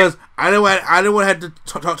 Because I didn't want to have to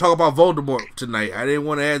talk about Voldemort tonight. I didn't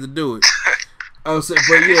want to have to do it. I was saying,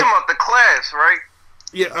 but You're yeah, talking about the class, right?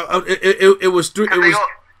 yeah. It was three. It was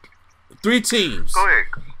 3 teams. Go ahead.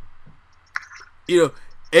 You know,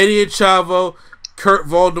 Eddie and Chavo, Kurt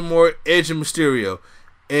Voldemort, Edge and Mysterio,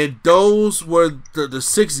 and those were the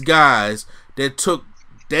 6 guys that took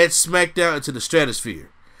that SmackDown into the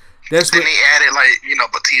stratosphere. That's then what they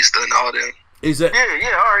added Batista and all them. is that. Yeah,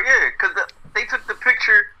 all right, yeah. Because they took the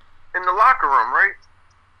picture in the locker room, right?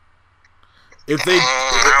 If they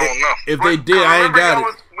I don't know. if they did, I ain't got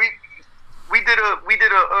it. We did a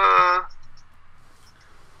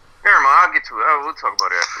never mind, I'll get to it. We'll talk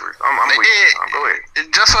about it afterwards. I'm waiting. Go ahead.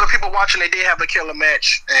 Just for the people watching, they did have a killer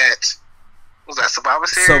match at Survivor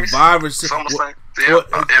Series? Survivor Series.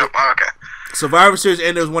 Okay. Survivor Series,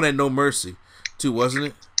 and there was one at No Mercy, too, wasn't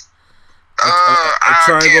it? A I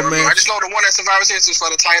triangle can't remember. match. I just know the one at Survivor Series was for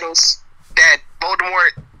the titles that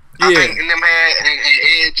Voldemort, I think, and them had, and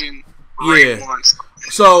Edge and Ray won.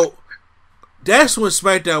 So that's when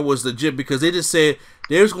SmackDown was legit, because they just said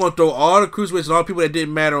they was going to throw all the cruiserweights and all the people that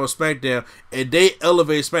didn't matter on SmackDown, and they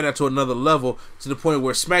elevated SmackDown to another level, to the point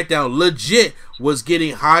where SmackDown legit was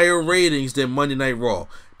getting higher ratings than Monday Night Raw.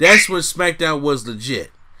 That's when SmackDown was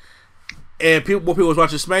legit. And more people was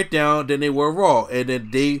watching SmackDown than they were Raw, and then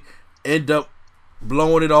they end up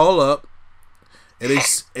blowing it all up, and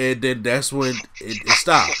then that's when it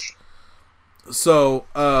stopped. So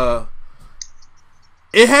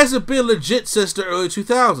it hasn't been legit since the early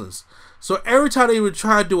 2000s. So every time they would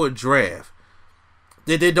try to do a draft,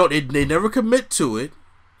 they never commit to it.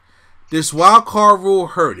 This wild card rule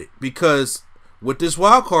hurt it, because with this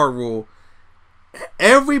wild card rule,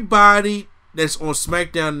 everybody that's on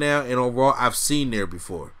SmackDown now and on Raw, I've seen there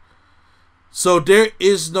before. So there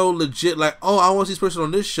is no legit, like, oh, I want to see this person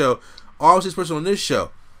on this show. Oh, I want to see this person on this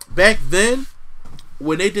show. Back then,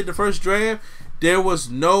 when they did the first draft, there was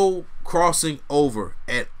no crossing over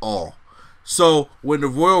at all. So when the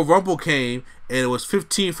Royal Rumble came and it was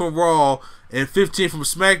 15 from Raw and 15 from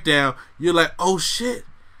SmackDown, you're like, oh shit,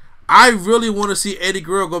 I really want to see Eddie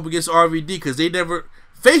Guerrero go up against RVD, because they never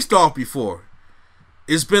faced off before.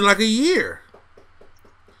 It's been like a year.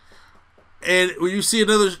 And when you see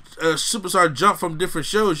another superstar jump from different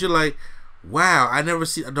shows, you're like, wow, I never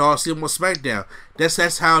see him on SmackDown.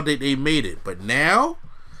 That's how they made it. But now,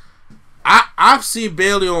 I've seen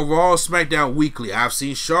Bayley on Raw and SmackDown weekly. I've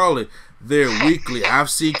seen Charlotte there weekly. I've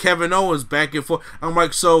seen Kevin Owens back and forth. I'm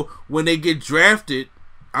like, so when they get drafted,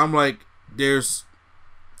 I'm like, there's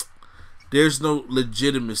no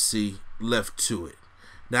legitimacy left to it.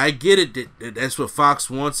 Now, I get it that's what Fox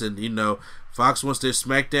wants, and Fox wants their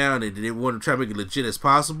SmackDown, and they want to try to make it legit as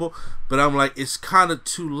possible. But I'm like, it's kind of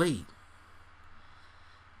too late.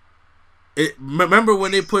 Remember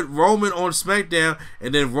when they put Roman on SmackDown,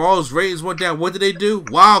 and then Raw's ratings went down? What did they do?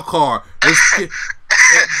 Wild card.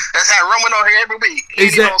 That's how Roman on here every week.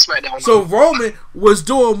 On SmackDown. So Roman was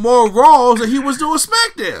doing more Raws than he was doing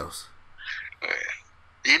SmackDowns.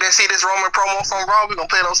 You didn't see this Roman promo from Raw? We're going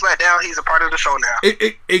to play it on SmackDown. He's a part of the show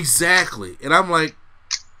now. Exactly. And I'm like,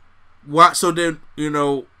 why? So then,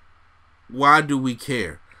 why do we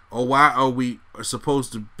care? Or why are we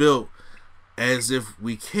supposed to build as if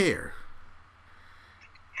we care?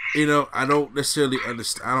 I don't necessarily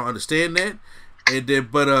understand. I don't understand that. And then,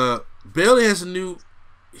 but Bayley has a new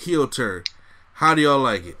heel turn. How do y'all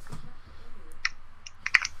like it?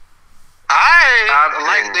 I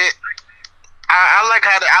liked it.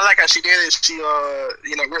 I like how she did it. She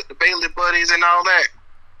ripped the Bayley buddies and all that.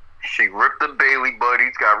 She ripped the Bayley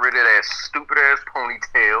buddies, got rid of that stupid ass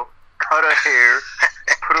ponytail, cut her hair,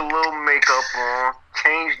 put a little makeup on,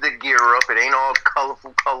 changed the gear up. It ain't all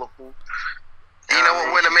colorful. You know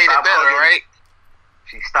what would have made it better, hugging, right?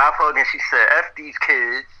 She stopped hugging. She said, "F these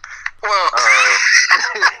kids." Well,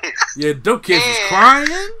 yeah, them kids was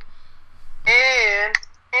crying.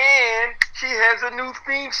 And she has a new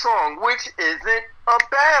theme song, which isn't a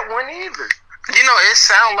bad one either. It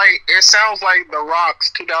sounds like The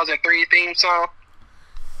Rock's 2003 theme song.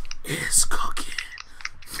 It's cooking.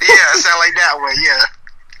 Yeah, it sounds like that one. Yeah.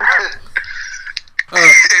 They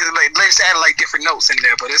just added different notes in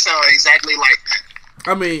there, but it sounds exactly like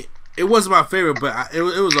that. I mean, it wasn't my favorite, but it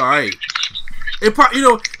was all right. It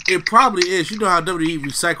probably is. You know how WWE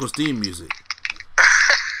recycles theme music.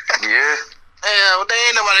 Yeah. Yeah, well, they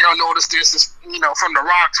ain't nobody gonna notice this. Is from The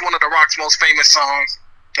Rock's, one of The Rock's most famous songs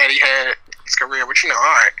that he had in his career. But all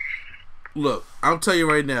right. Look, I'll tell you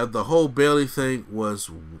right now, the whole Bayley thing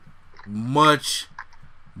was much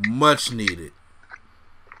Much needed.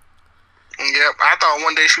 Yep, I thought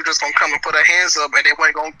one day she was just gonna come and put her hands up, and they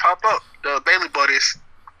weren't gonna pop up the Bailey buddies.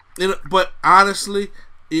 But honestly,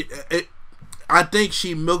 I think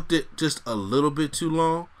she milked it just a little bit too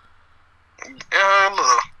long.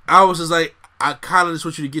 I was just like, I kind of just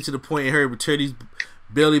want you to get to the point and hurry up and tear these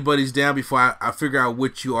Bailey buddies down before I figure out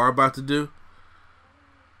what you are about to do.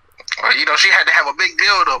 Well, you know, she had to have a big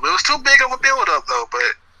build up. It was too big of a build up though.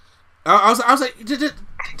 But I was like,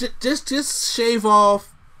 just shave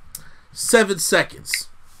off 7 seconds.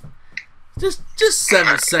 Just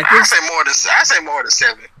 7 seconds. I say more than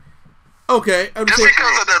 7. Okay. Just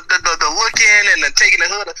because of the looking and the taking the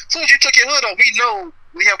hood off. As soon as you took your hood off, we know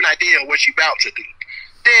we have an idea of what you about to do.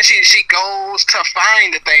 Then she goes to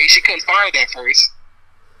find the thing. She couldn't find it at first.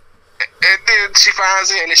 And then she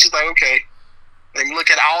finds it, and then she's like, okay, let me look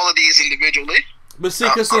at all of these individually. But see,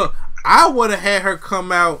 because look, I would have had her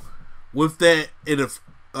come out with that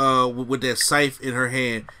with that scythe in her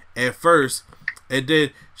hand at first, and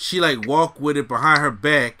then she like walk with it behind her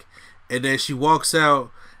back, and then she walks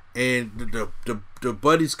out, and the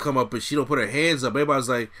buddies come up, and she don't put her hands up. Everybody's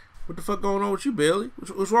like, what the fuck going on with you, Bailey?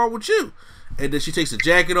 What's wrong with you? And then she takes the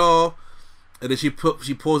jacket off, and then she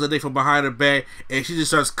pulls that thing from behind her back, and she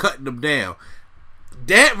just starts cutting them down.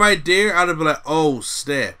 That right there, I'd have been like, oh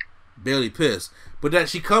snap, Bailey pissed. But that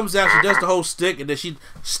she comes out, she does the whole stick, and then she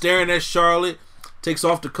staring at Charlotte, takes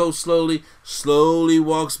off the coat slowly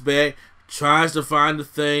walks back, tries to find the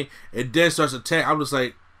thing, and then starts attacking. I'm just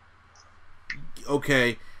like,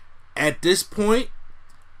 okay, at this point,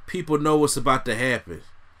 people know what's about to happen.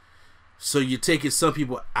 So you're taking some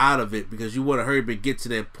people out of it because you want to hurry up and get to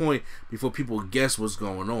that point before people guess what's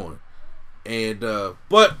going on. And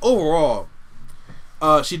but overall,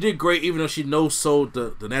 she did great, even though she no-sold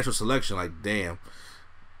the natural selection. Like, damn.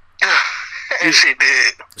 And she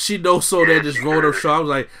did. She no-sold that, just rolled her shot. I was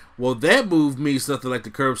like, well, that move means nothing like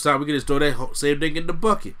the curb stop. We can just throw that same thing in the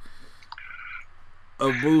bucket.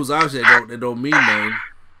 Of moves, obviously, that don't mean nothing.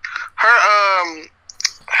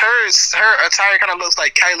 Her attire kind of looks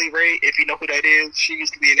like Kylie Ray, if you know who that is. She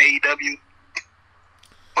used to be in AEW.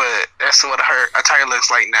 But that's what her attire looks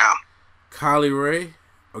like now. Kylie Ray?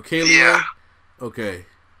 Or Kaylee Yeah. Ray? Okay.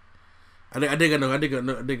 I think I know who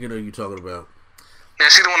you're talking about. Yeah,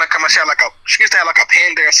 she's the one that come out. She used to have like a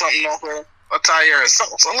panda or something on her attire or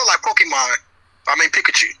something. So it look like Pokemon. I mean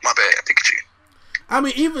Pikachu. My bad, Pikachu. I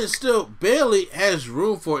mean, even still, Bailey has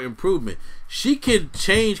room for improvement. She can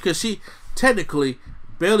change because she technically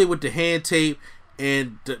Bailey with the hand tape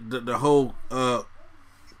and the whole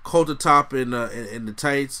halter top and the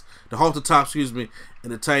tights, the halter top, excuse me,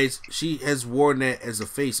 and the tights. She has worn that as a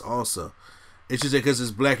face also. It's just because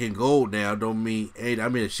it's black and gold now. Don't mean I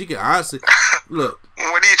mean she can honestly look.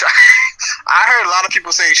 What are you trying? I heard a lot of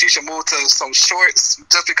people saying she should move to some shorts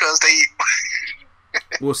just because they.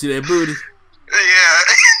 We'll see that booty. Yeah.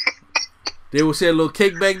 They will say a little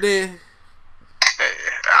cake back there.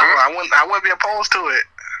 I wouldn't be opposed to it.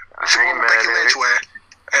 She wouldn't make it Lynch way.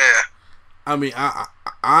 Yeah. I mean, I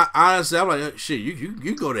honestly, I'm like, shit.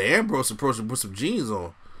 You go to Ambrose and put some jeans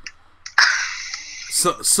on.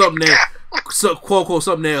 Something that, quote unquote,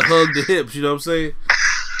 something that hug the hips. You know what I'm saying?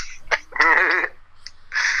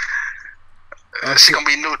 She gonna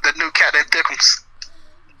be the new Captain Thickums.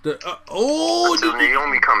 Until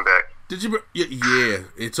Naomi come back. Did you? Yeah.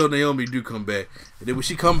 Until Naomi do come back, and then when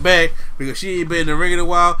she come back, because she ain't been in the ring in a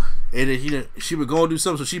while, and then she would go and do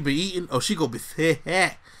something, so she been eating. Oh, she gonna be fat.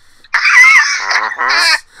 Yeah.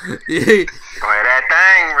 That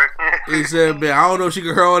thing, He said, man, I don't know if she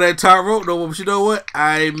can hurl that top rope no more, but you know what?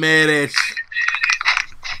 I ain't mad at you.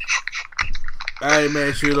 I ain't mad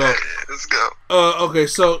at you at all. Let's go. Okay,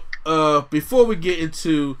 so before we get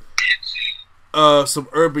into some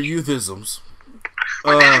urban youthisms.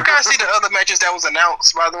 Did you guys see the other matches that was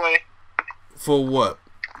announced, by the way? For what?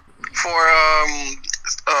 For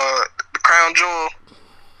the Crown Jewel.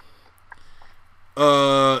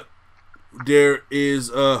 There is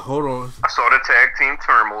hold on. I saw the tag team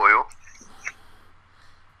turmoil.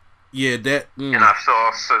 Yeah, that. And I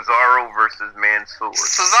saw Cesaro versus Mansoor.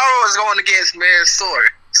 Cesaro is going against Mansoor.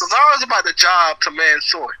 Cesaro is about the job to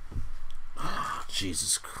Mansoor. Oh,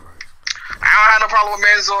 Jesus Christ. I don't have no problem with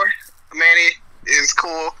Mansoor. Manny is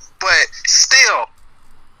cool, but still,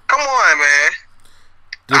 come on, man.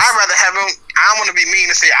 I'd rather have him. I want to be mean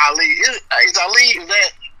and say Ali. Is Ali? Is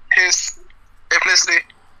that his ethnicity?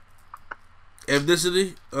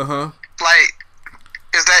 Ethnicity? Like,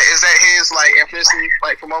 is that his like ethnicity,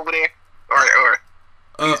 like from over there, or?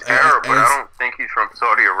 He's Arab, but I don't think he's from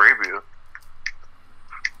Saudi Arabia.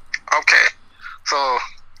 Okay, so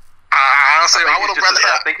honestly, I would have rather.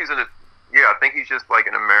 I think he's Yeah, I think he's just like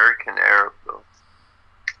an American Arab though.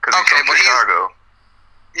 Because he's from but Chicago.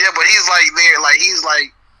 but he's like there, like he's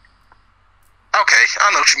like. Okay,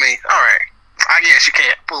 I know what you mean. All right, I guess you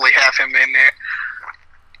can't fully have him in there.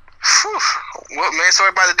 Whew. Well, man, so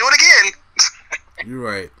everybody do it again. You're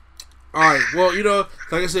right. All right. Well,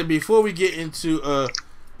 like I said, before we get into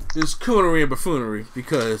this coonery and buffoonery,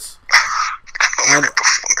 because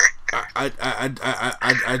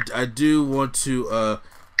I do want to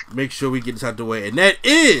make sure we get this out the way, and that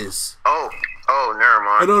is. Oh, never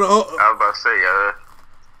mind. No. I was about to say.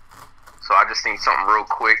 So I just seen something real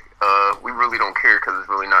quick. We really don't care because it's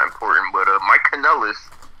really not important. But Mike Kanellis,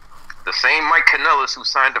 the same Mike Kanellis who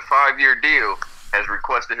signed a 5-year deal, has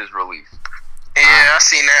requested his release. Yeah, I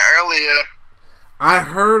seen that earlier. I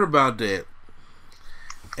heard about that.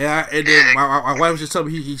 And then my wife was just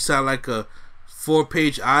telling me he sounded like a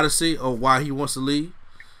 4-page odyssey of why he wants to leave.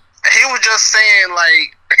 He was just saying,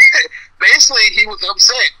 like, basically he was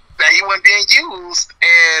upset that he wasn't being used,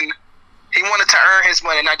 and he wanted to earn his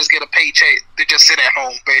money, not just get a paycheck to just sit at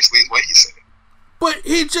home, basically, is what he said. But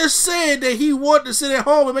he just said that he wanted to sit at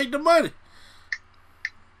home and make the money.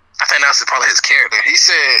 I think that's probably his character. He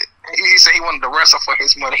said he wanted to wrestle for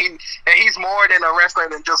his money. He's more than a wrestler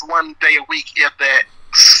than just one day a week, if that.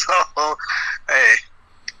 So, hey.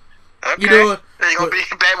 Okay. You know what? You're going to be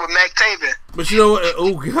bad with Mac Taven. But you know what?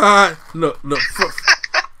 Oh, God. No.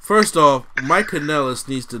 First off, Mike Kanellis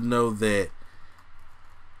needs to know that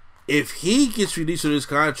if he gets released from this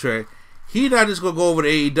contract, he's not just going to go over to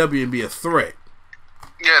AEW and be a threat.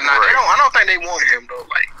 Yeah, I don't think they want him, though.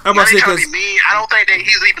 Like, I'm about to say, because I don't think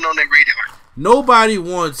he's even on their radar. Nobody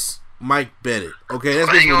wants Mike Bennett. Okay,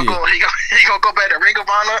 that's he gonna go. He gonna go back to Ring of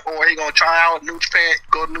Honor, or he gonna try out New Japan,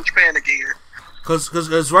 go to New Japan again.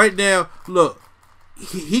 Because right now, look,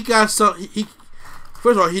 he got some. He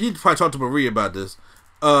first of all, he needs to probably talk to Maria about this.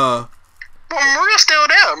 Well, Maria's still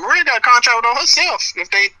there. Maria got a contract on herself.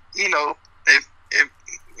 If they,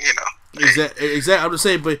 Exactly. I'm just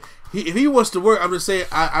saying, but if he wants to work, I'm just saying,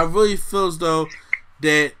 I really feel as though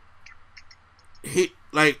that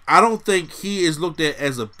I don't think he is looked at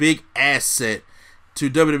as a big asset to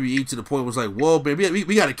WWE to the point where it's like, whoa, baby,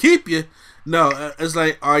 we got to keep you. No, it's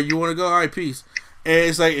like, all right, you want to go? All right, peace. And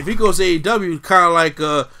it's like, if he goes to AEW, kind of like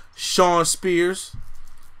Shawn Spears,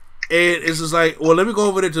 and it's just like, well, let me go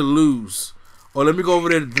over there to lose, or let me go over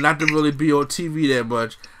there not to really be on TV that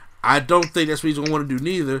much. I don't think that's what he's gonna want to do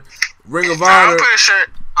neither. Ring of Honor.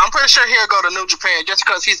 I'm pretty sure he'll go to New Japan just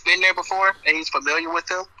because he's been there before and he's familiar with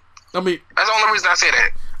them. I mean, that's the only reason I say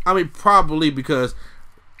that. I mean, probably because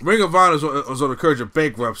Ring of Honor was on the verge of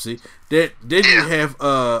bankruptcy. Then you have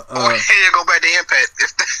or he'll go back to Impact.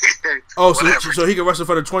 So he can wrestle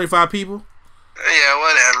for the 25 people. Yeah,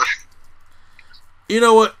 whatever. You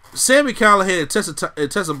know what? Sami Callihan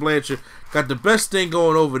and Tessa Blanchard got the best thing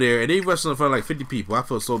going over there, and they wrestling in front of like 50 people. I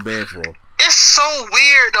feel so bad for them. It's so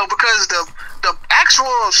weird though, because the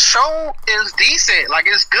actual show is decent, like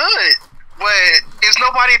it's good, but there's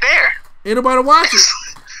nobody there. Ain't nobody watching.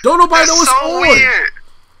 Don't nobody know it's so on. Weird.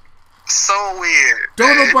 So weird.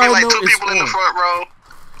 Don't nobody know know two it's people on. In the front row.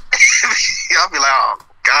 I'll be like, oh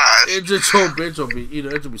gosh. It's just your bitch will be, it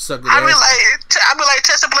will be sucking. I'll be like,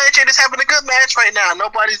 Tessa Blanchard is having a good match right now.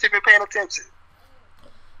 Nobody's even paying attention.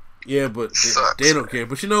 Yeah, but they don't care.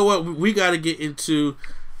 But you know what? We got to get into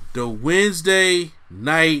the Wednesday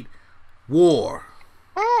Night War.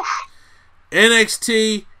 Oof.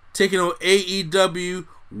 NXT taking on AEW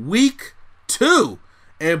Week 2,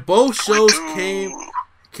 and both shows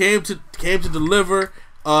came to deliver.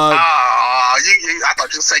 I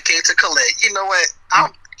thought you said came to collect. You know what?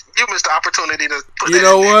 You missed the opportunity to put that. You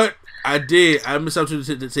know what? I did. I missed the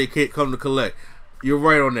opportunity to say come to collect. You're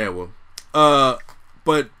right on that one.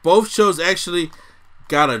 But both shows actually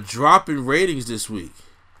got a drop in ratings this week.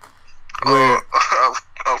 Where,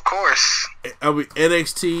 of course. I mean,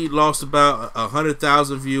 NXT lost about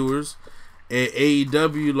 100,000 viewers, and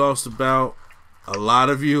AEW lost about a lot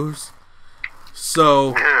of viewers.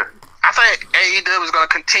 So I think AEW is going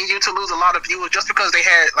to continue to lose a lot of viewers just because they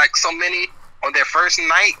had like so many on their first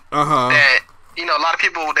night that a lot of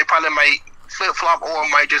people, they probably might flip flop or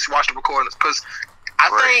might just watch the recordings, because I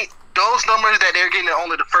think those numbers that they're getting are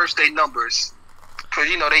only the first day numbers, because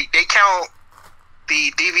they count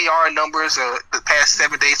the DVR numbers the past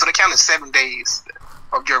 7 days, so they counted 7 days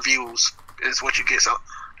of your views is what you get. So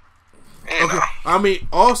okay. I mean,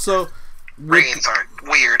 also ratings are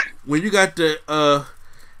weird when you got the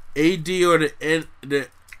AD or the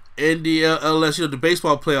NDLS, the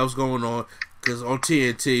baseball playoffs going on, because on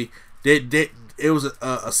TNT it was a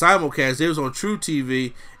simulcast. It was on True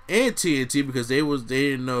TV and TNT because they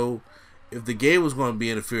didn't know if the game was going to be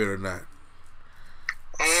interfered or not.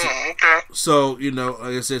 Okay. So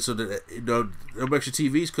like I said, so that them extra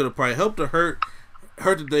TVs could have probably helped or hurt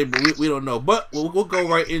the day, but we don't know. But we'll go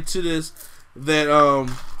right into this. That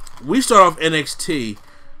we start off NXT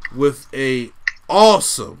with a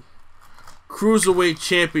awesome Cruiserweight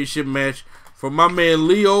Championship match for my man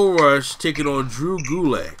Lio Rush taking on Drew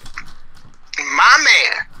Gulak.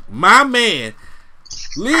 My man,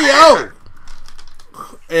 Leo.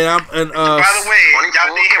 And by the way,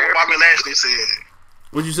 y'all did hear what Bobby Lashley said.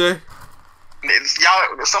 What'd you say?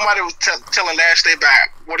 Somebody was telling Lashley about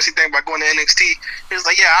what does he think about going to NXT. He was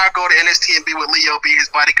like, "Yeah, I'll go to NXT and be with Leo, be his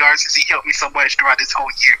bodyguard since he helped me so much throughout this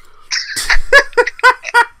whole year."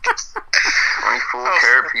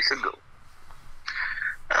 24-karat piece of gold.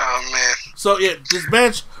 Oh man! So yeah, this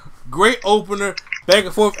match, great opener, back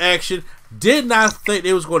and forth action. Did not think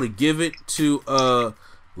they was going to give it to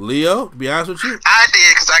Leo. To be honest with you, I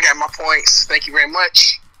did because I got my points. Thank you very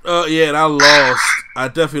much. Yeah, and I lost. I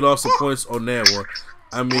definitely lost some points on that one.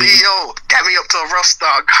 I mean, Leo got me up to a rough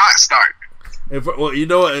start, hot start. Well, you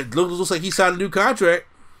know what? It looks like he signed a new contract.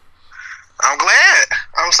 I'm glad.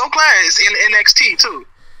 I'm so glad it's in NXT too.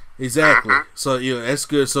 Exactly. So that's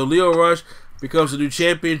good. So Lio Rush becomes the new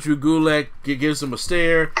champion. Drew Gulak gives him a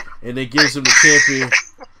stare, and then gives him the champion.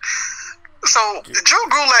 So Drew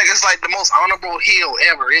Gulak is like the most honorable heel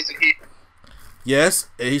ever, isn't he? Yes,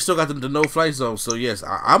 and he still got the no-flight zone. So yes,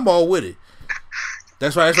 I'm all with it.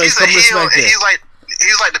 That's why he's coming to heel, SmackDown.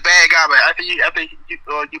 He's like the bad guy, but after you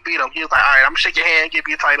beat him, he was like, "All right, I'm gonna shake your hand, give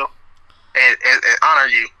you a title, and honor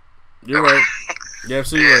you." You're right. You're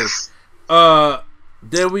absolutely yes. right.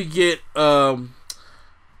 Then we get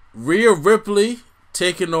Rhea Ripley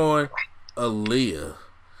taking on Aaliyah.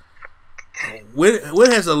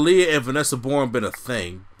 When has Aaliyah and Vanessa Bourne been a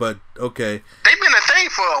thing? But okay, they've been a thing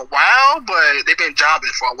for a while, but they've been jobbing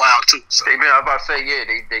for a while too. So. They've been. I was about to say, yeah,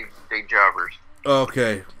 they jobbers.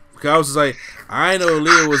 Okay, because I was just like, I know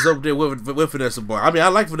Aaliyah was up there with Vanessa Bourne. I mean, I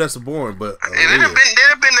like Vanessa Bourne, but they've been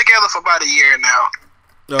together for about a year now.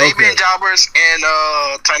 They've been jobbers and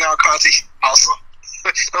Tynal Conti also.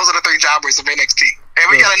 Those are the three jobbers of NXT, and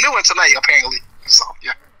we got a new one tonight apparently. So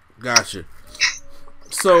yeah, gotcha.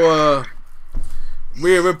 So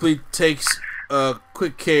Rhea Ripley takes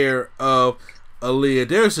quick care of Aaliyah.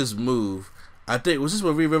 There's this move. I think was this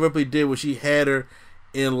what Rhea Ripley did when she had her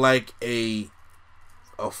in like a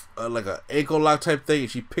ankle lock type thing,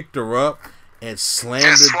 and she picked her up and slammed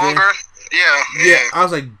her. Yeah. I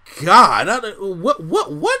was like, God,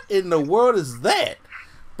 what in the world is that?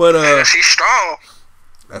 But she's strong.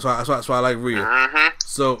 That's why I like Rhea. Mm-hmm.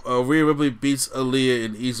 So Rhea Ripley beats Aaliyah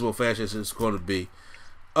in easable fashion as it's going to be.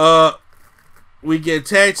 We get a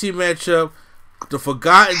tag team matchup. The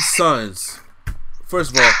Forgotten Sons.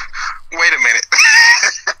 First of all, wait a minute.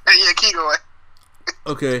 Yeah, keep going.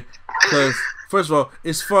 Okay, because first of all,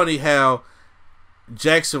 it's funny how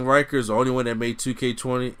Jackson Riker is the only one that made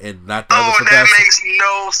 2K20 and not the other Forgotten Sons. That makes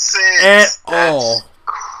no sense at all.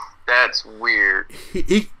 That's weird.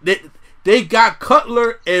 They got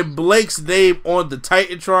Cutler and Blake's name on the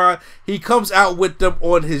Titantron. He comes out with them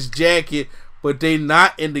on his jacket, but they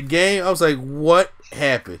not in the game. I was like, what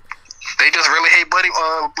happened? They just really hate Buddy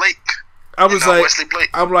Blake. I was like, Wesley Blake.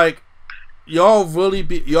 I'm like, y'all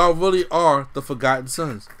really are the Forgotten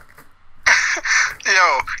Sons.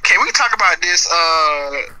 Yo, can we talk about this?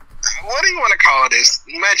 What do you want to call this?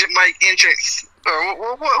 Magic Mike entrance? Or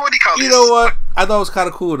what do you call this? You know what? I thought it was kind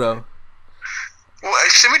of cool though. Well,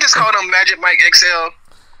 should we just call them Magic Mike XL,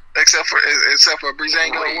 except for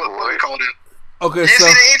Breezango? What do we call them? Okay, you see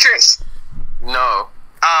the entrance? No.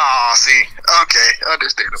 Oh, see, okay,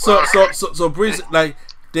 understandable. So Breeze, like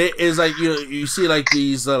there is like you see like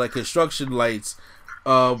these like construction lights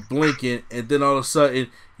blinking, and then all of a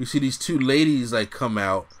sudden you see these two ladies like come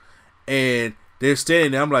out, and they're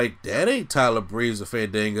standing there. I'm like, that ain't Tyler Breeze or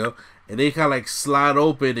Fandango, and they kind of like slide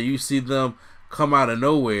open, and you see them come out of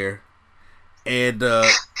nowhere and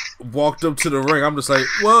walked up to the ring. I'm just like,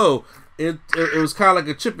 whoa! It was kind of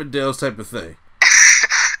like a Chippendales type of thing.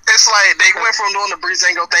 It's like they went from doing the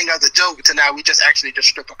Breezango thing as a joke to now we just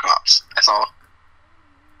stripper cops. That's all.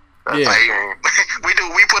 Yeah. Like,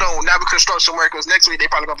 we put on Nabu construction workers. Next week they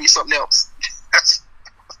probably gonna be something else.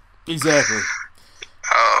 Exactly.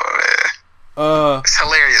 Oh man. It's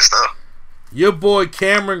hilarious though. Your boy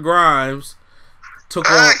Cameron Grimes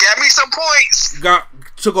took on. Got me some points.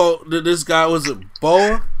 Took on this guy. Was it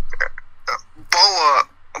Boa? Boa.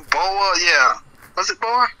 Yeah. Was it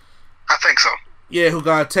Boa? I think so. Yeah, who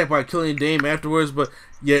got attacked by Killian Dame afterwards, but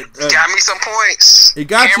yet got me some points. It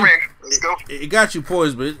got Cameron, you. Let's go. It got you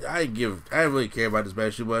points, but I didn't really care about this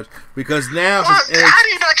match too much because now. How do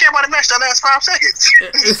you not care about the match the last 5 seconds?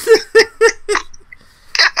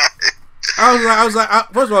 I was like,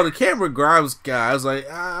 first of all, the Cameron Grimes guy, I was like,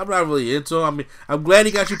 I'm not really into him. I mean, I'm glad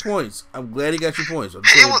he got your points. He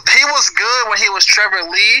was good when he was Trevor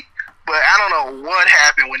Lee, but I don't know what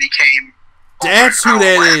happened when he came. That's who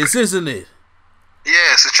that is, isn't it?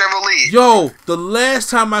 Yes, it's Trevor Lee. Yo, the last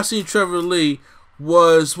time I seen Trevor Lee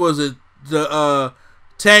was it the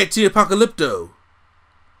Tag Team Apocalypto?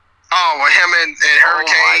 Oh, with him and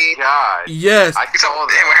Hurricane. Oh my God! Yes, I saw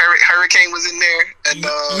that. When Hurricane was in there. And,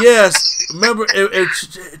 yes, remember? and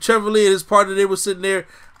Trevor Lee and his partner, they were sitting there,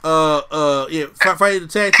 fighting the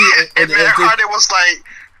tag team. And Hardy was like,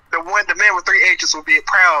 the man with 3 H's will be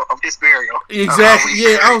proud of this burial. Exactly.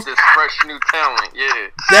 Yeah, This fresh new talent. Yeah.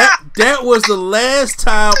 That was the last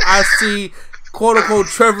time I see quote unquote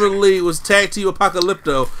Trevor Lee was tag team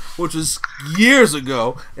Apocalypto, which was years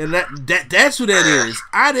ago, and that's who that is.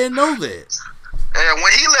 I didn't know that. And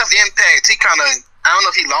when he left Impact, he kind of, I don't know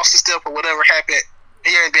if he lost his step or whatever happened.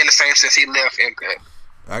 He ain't been the same since he left Impact.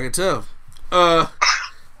 I can tell.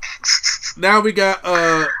 Now we got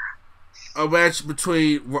a match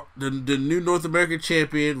between the new North American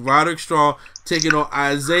champion Roderick Strong taking on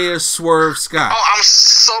Isaiah Swerve Scott. Oh, I'm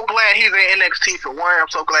so glad he's in NXT for one. I'm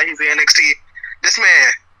so glad he's in NXT. This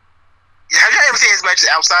man, have you ever seen his matches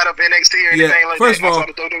outside of NXT or anything like first that? First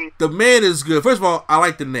of all, the man is good. First of all, I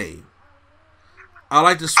like the name. I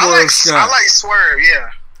like the Swerve Scott. I like Swerve, yeah.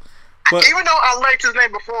 But, even though I liked his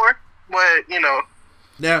name before, but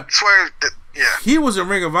now Swerve, yeah. He was in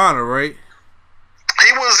Ring of Honor, right?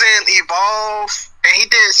 He was in Evolve, and he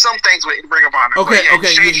did some things with Ring of Honor. Okay.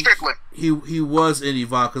 Shane Strickland. He was in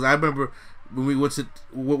Evolve because I remember when we went to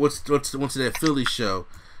that Philly show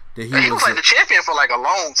that he was like the champion for like a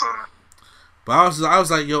long time. But I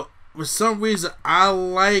was like, yo, for some reason I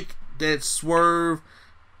like that Swerve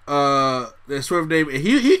name. And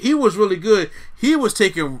he was really good. He was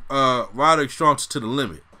taking Roderick Strong to the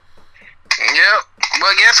limit. Yep.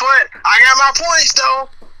 But guess what? I got my points though.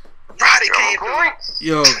 Roddy came through.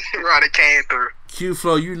 Yo, Roddy came through.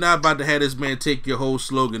 Q-Flow, you not about to have this man take your whole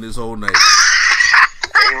slogan this whole night.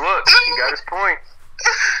 Hey, look, he got his point.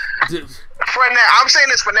 For now, I'm saying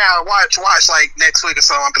this for now. Watch like next week or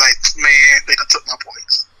so. I'll be like, man, they done took my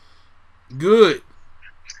points. Good.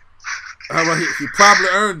 How about he probably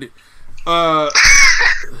earned it.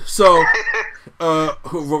 So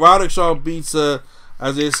Roderick Strong beats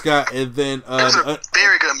Isaiah Scott, and then it was a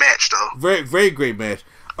very good match though. Very, very great match.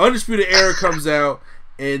 Undisputed Era comes out,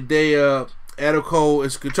 and they Adam Cole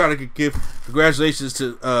is trying to give congratulations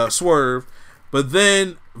to Swerve, but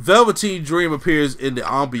then Velveteen Dream appears in the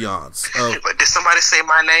ambiance. Did somebody say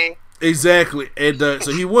my name? Exactly, and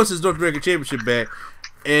so he wants his North American Championship back,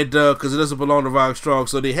 and because it doesn't belong to Roderick Strong,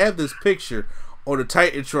 so they have this picture on the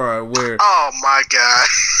Titantron where oh my god,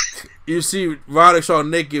 you see Roderick Strong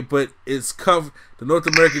naked, but it's covered. The North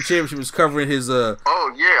American Championship is covering his oh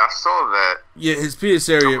yeah, I saw that. Yeah, his penis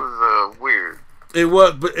area. That was weird. It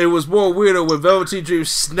was, but it was more weirder when Velveteen Dream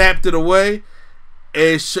snapped it away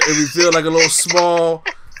and revealed like a little small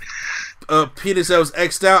penis that was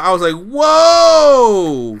X'd out. I was like,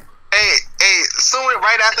 whoa! Hey, soon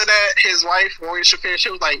right after that, his wife, Maureen Shafir,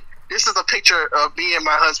 she was like, "This is a picture of me and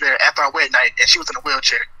my husband after our wedding night," and she was in a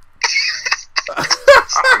wheelchair. I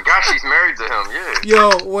forgot she's married to him. Yeah.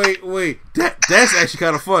 Yo, wait. That's actually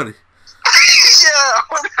kind of funny. Yeah.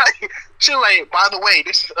 She was like, by the way,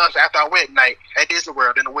 this is us after our wedding night at Disney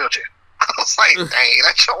World in a wheelchair. I was like, dang,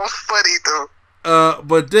 that show was funny though.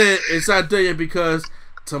 But then it's not done yet because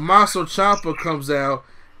Tommaso Ciampa comes out,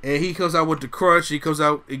 and he comes out with the crutch. He comes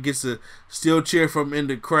out and gets a steel chair from in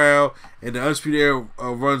the crowd, and the Undisputed Era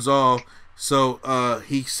runs off. So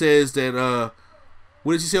he says that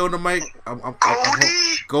what did he say on the mic?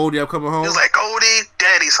 Goldie, I'm coming home. He was like, Goldie,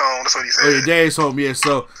 Daddy's home. That's what he said. Oh, yeah, Daddy's home, yeah.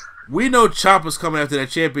 So we know Ciampa's coming after that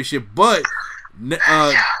championship, but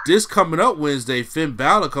this coming up Wednesday, Finn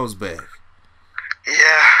Balor comes back.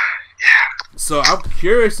 Yeah. So I'm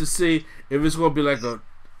curious to see if it's going to be like a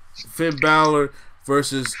Finn Balor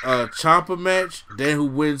versus Ciampa match. Then who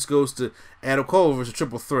wins goes to Adam Cole versus a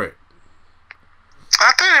triple threat.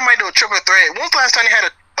 I think they might do a triple threat. When's the last time they had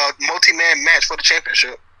a multi-man match for the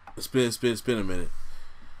championship? It's been a minute.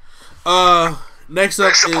 Next up,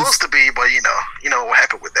 it's supposed to be, but you know what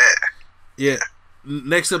happened with that. Yeah.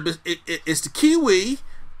 Next up is it's the Kiwi,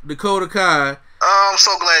 Dakota Kai. I'm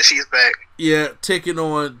so glad she's back. Yeah, taking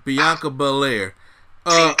on Bianca Belair.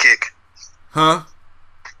 Team Kick. Huh?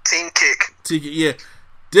 Team Kick. Yeah.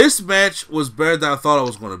 This match was better than I thought it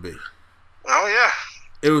was going to be. Oh yeah.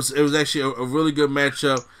 It was actually a really good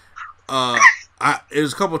matchup. It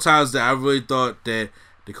was a couple times that I really thought that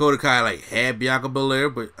Dakota Kai had Bianca Belair,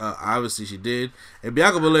 but obviously she did. And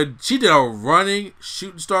Bianca Belair, she did a running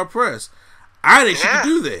shooting star press. I think she could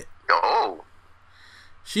do that. Oh.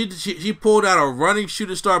 She pulled out a running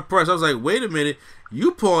shooting star press. I was like, wait a minute,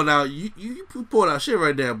 you pulling out shit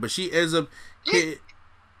right now. But she ends up hitting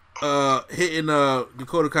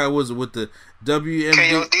Dakota Kai Wizard with the WMD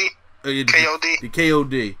KOD. KOD. The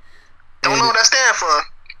KOD. Don't know what that stand for.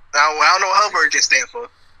 I don't know what her version stand for.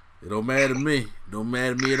 It don't matter to me. Don't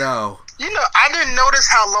matter to me at all. You know, I didn't notice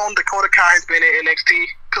how long Dakota Kai has been in NXT.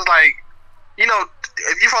 Because, like, you know,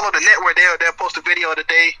 if you follow the network, they'll post a video of the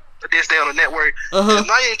day, this day on the network.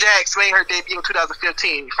 Nia Jax made her debut in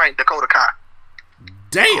 2015 fighting Dakota Kai.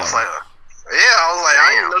 Damn. I was like,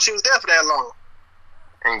 I didn't know she was there for that long.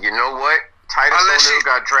 And you know what? Titus O'Neil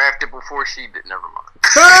got drafted before she did. Never mind.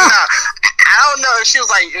 I don't know if she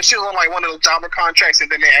was on like one of those jobber contracts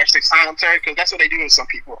and then they actually signed her, because that's what they do with some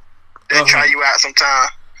people. They try you out sometime.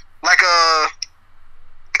 Like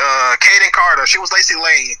Kaden Carter, she was Lacey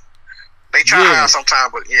Lane. They try her out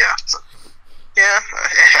sometime, but it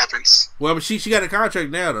happens. Well, but she got a contract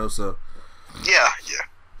now though, so yeah.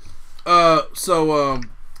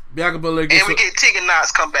 Bianca Belair and we get Tegan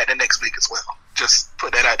Knox come back the next week as well. Just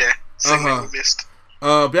put that out there. Segment we missed.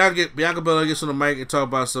 Bianca Belair gets on the mic and talk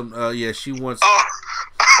about some. She wants. Oh,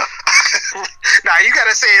 nah, you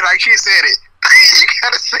gotta say it like she said it. You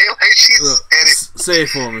gotta say it like she said it. Say it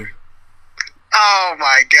for me. Oh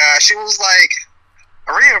my gosh, she was like,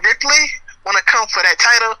 Rhea Ripley wanna come for that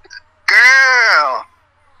title, girl?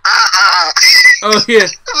 Oh yeah.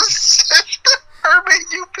 Urban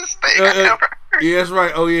Youth thing I never heard. Yeah, that's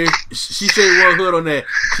right. Oh yeah, she said one hood on that.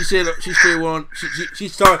 She said one. She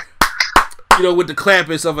started, with the clap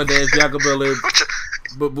and stuff like that. Bianca Belair,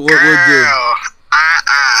 but what good?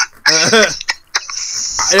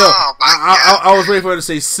 I was waiting for her to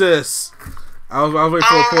say sis. I was waiting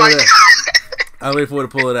for her to pull it out. I was waiting for her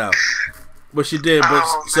to pull it out, but she did.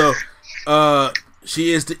 But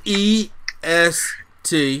she is the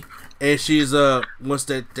EST, and she's wants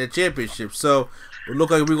that championship. So it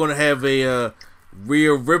look like we're gonna have a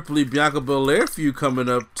Rhea Ripley Bianca Belair feud coming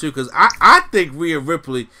up too, because I think Rhea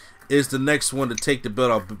Ripley is the next one to take the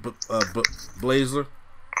belt off Baszler.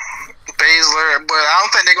 But I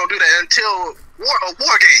don't think they're gonna do that until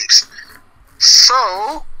War Games.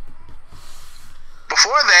 So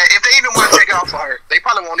before that, if they even want to take it off for her, they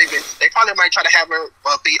probably won't even. They probably might try to have her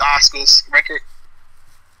beat Asuka's record.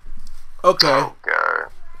 Okay. Oh God.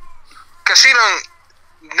 Cause she done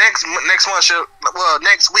next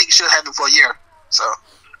week she'll have it for a year. So.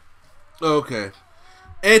 Okay.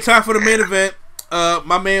 And time for the main event.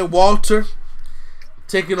 My man Walter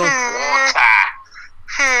taking on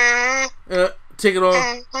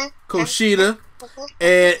Kushida,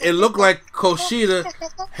 and it looked like Kushida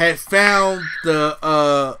had found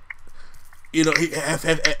the he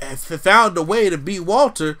had found a way to beat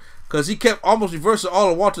Walter, because he kept almost reversing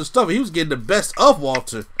all of Walter's stuff. He was getting the best of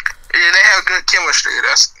Walter. Yeah, they have good chemistry.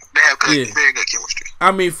 They have very good chemistry.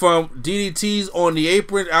 I mean, from DDTs on the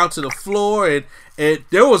apron out to the floor, and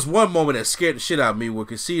there was one moment that scared the shit out of me where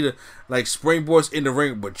Kushida like springboards in the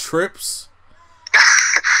ring with trips.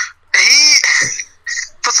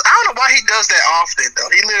 I don't know why he does that often though.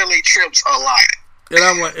 He literally trips a lot. And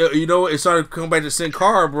I'm like, it started coming back to Sin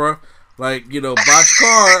Cara, bro. Like, botch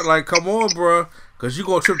car. Like, come on, bro, because you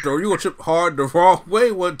gonna trip hard the wrong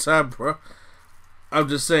way one time, bro. I'm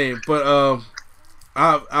just saying, but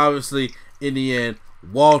obviously in the end,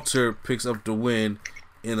 Walter picks up the win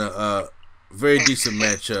in a very decent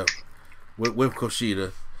matchup with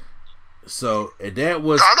Kushida. So, and that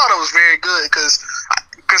was. I thought it was very good because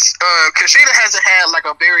Kushida hasn't had like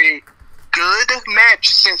a very good match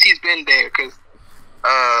since he's been there. Because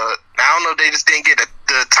I don't know if they just didn't get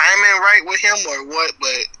the timing right with him or what,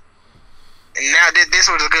 but now this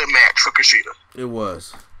was a good match for Kushida. It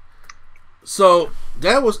was. So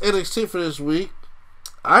that was NXT for this week.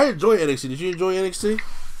 I enjoy NXT. Did you enjoy NXT?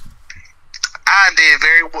 I did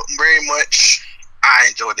very much. I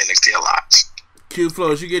enjoyed NXT a lot. Q-Flow,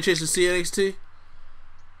 did you get a chance to see NXT?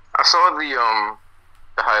 I saw the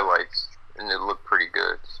highlights and it looked pretty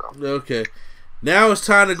good. So okay, now it's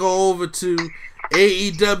time to go over to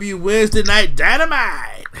AEW Wednesday Night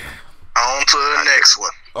Dynamite. On to the next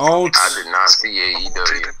one. I did not see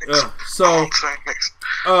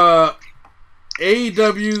AEW.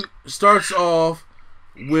 AEW starts off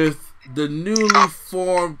with the newly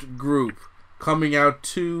formed group coming out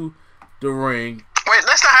to the ring. Wait,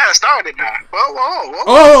 that's not how it started now. Whoa.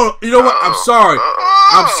 Oh, you know what? I'm sorry.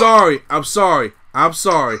 I'm sorry.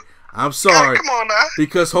 Come on now.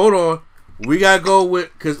 Because, hold on. We got to go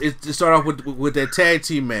with, because it started off with that tag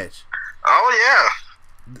team match. Oh,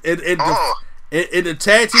 yeah. In the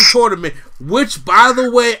tag team tournament, which, by the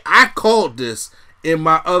way, I called this. in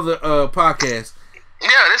my other podcast. Yeah,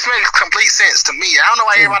 this makes complete sense to me. I don't know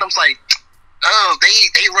why everybody was like, "Oh,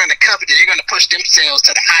 they run a company. They're gonna push themselves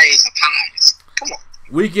to the highest of highs." Come on.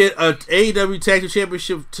 We get a AEW Tag Team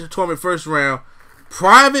Championship tournament first round.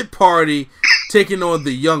 Private Party taking on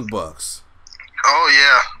the Young Bucks. Oh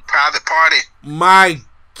yeah, Private Party. My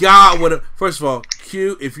God, first of all,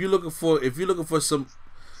 Q, if you're looking for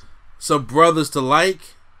some brothers to like,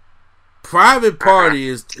 Private Party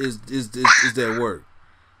is that word.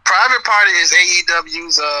 Private Party is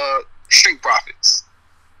AEW's Street Profits.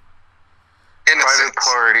 Private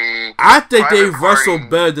Party. I think they Private wrestle Party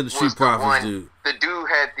better than the Street was Profits, one- dude. The dude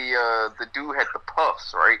had the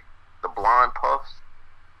puffs, right? The blonde puffs.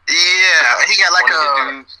 Yeah, he got like One of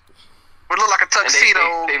the dudes. What looked like a And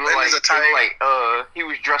tuxedo. they look like he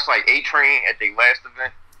was dressed like A-Train at the last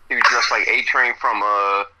event. He was dressed like A-Train from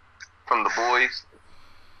the Boys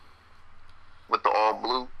with the all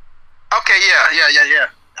blue. Okay, yeah.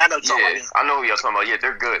 I know what you're talking about. I know what you're talking about. Yeah,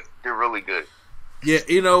 they're good. They're really good. Yeah,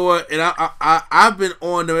 you know what? And I've been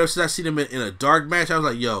on them ever since I seen them in a dark match. I was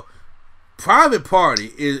like, yo, Private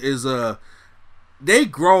Party is they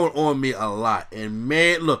grown on me a lot. And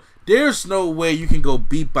man, look, there's no way you can go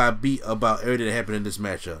beat by beat about everything that happened in this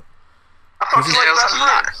matchup. I thought you like best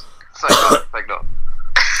friends. It's like no.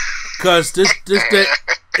 Cause this He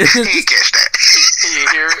didn't catch that. Can you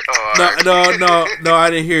hear it? no, I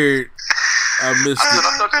didn't hear it. I missed it.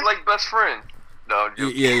 I thought you like best friends. No, I'm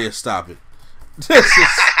joking. Yeah, stop it.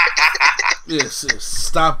 Yes,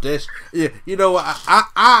 stop that. Yeah, you know what?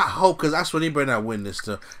 I hope, because I swear they better not win this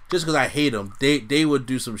stuff. Just because I hate them, they would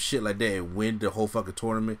do some shit like that and win the whole fucking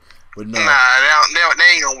tournament. But no, Nah, they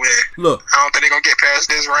ain't gonna win. Look, I don't think they're gonna get past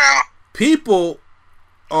this round. people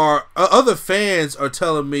are other fans are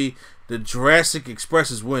telling me the Jurassic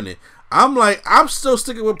Express is winning. I'm like, I'm still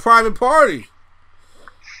sticking with Private Party.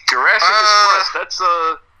 Jurassic Express. That's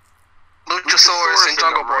Luchasaurus and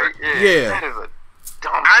Jungle Boy. Yeah. That is a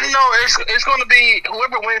dumb. I know it's gonna be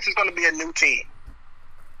whoever wins is gonna be a new team.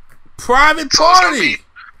 Private So it's gonna Party. be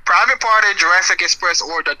Private Party, Jurassic Express,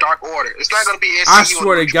 or the Dark Order. It's not gonna be SCU. I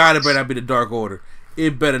swear to or God, it better not be the Dark Order.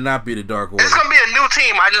 It better not be the Dark Order. It's gonna be a new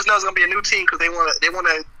team. I just know it's gonna be a new team because they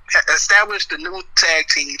wanna establish the new tag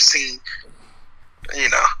team scene. You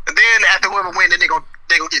know, and then after whoever win, then they gonna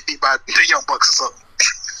get beat by the Young Bucks or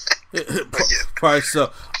something. Probably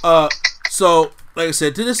so. So like I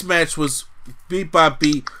said, this match was beat by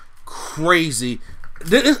beat, crazy.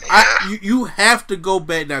 You have to go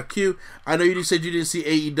back now, Q. I know you said you didn't see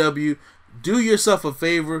AEW. Do yourself a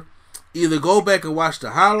favor. Either go back and watch the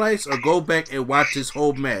highlights or go back and watch this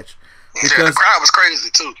whole match. Because the crowd was crazy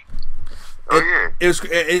too.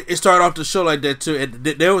 It started off the show like that too. And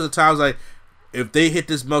there was a time I was like, if they hit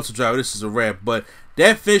this Meltzer driver, this is a wrap. But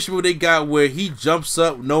that finish move they got where he jumps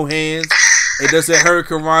up, no hands, and does that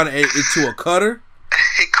Hurricane Rana into a cutter.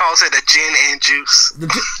 He calls it a gin and juice.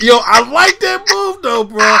 Yo, I like that move though,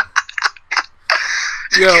 bro.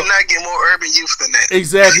 You cannot get more urban youth than that.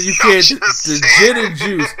 Exactly, you can't. The gin and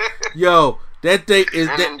juice. Yo, that thing is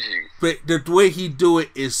that. But the way he do it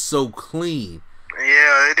is so clean.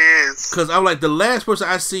 Yeah, it is. Cause I'm like the last person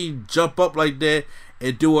I seen jump up like that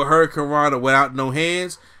and do a Hurricane Rana without no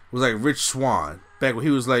hands was like Rich Swann back when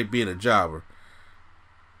he was like being a jobber.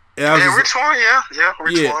 And Rich Swann,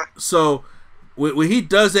 Rich Swann. So when he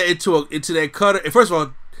does that into that cutter, and first of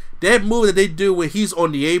all, that move that they do when he's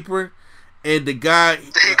on the apron and the guy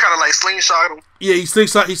he kind of like slingshot him. Yeah, he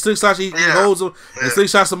slingshots, he holds him and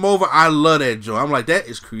slingshots him over. I love that joke. I'm like, that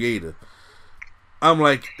is creative. I'm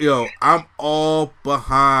like, yo, I'm all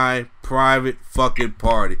behind Private fucking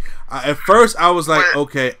Party. At first, I was like,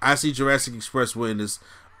 okay, I see Jurassic Express win this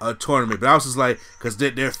tournament, but I was just like, because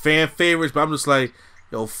they're fan favorites, but I'm just like,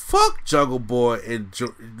 yo, fuck Jungle Boy and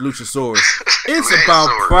Luchasaurus. It's about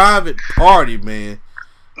Private Party, man.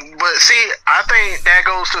 But see, I think that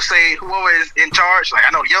goes to say whoever is in charge, like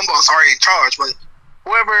I know the Young Bucks are in charge, but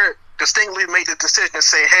whoever distinctly made the decision to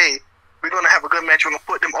say, hey, we're going to have a good match, we're going to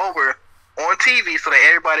put them over on TV so that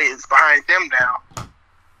everybody is behind them now.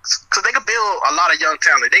 Because they could build a lot of young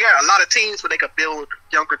talent. They got a lot of teams, but they could build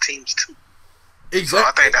younger teams too. Exactly. So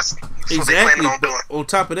I think that's what they planning on doing. On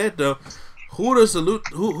top of that, though, who does the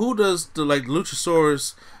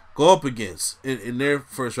Luchasaurus go up against in their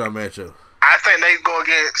first round matchup? I think they go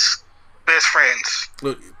against Best Friends.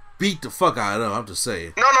 Look, beat the fuck out of them. I'm just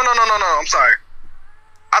saying. No. I'm sorry.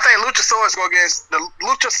 I think Luchasaurus go against the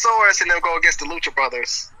Luchasaurus, and they'll go against the Lucha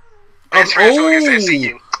Brothers. Best Friends go against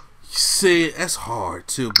SCU. See, that's hard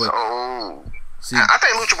too, but see, I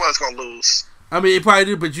think Lucha Brothers gonna lose. I mean, it probably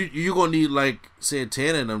do, but you gonna need like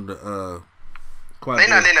Santana and them to They're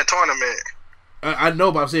not in the tournament. I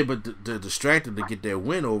know, but I'm saying, but the distracted to get that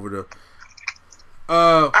win over the.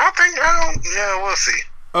 Yeah, we'll see.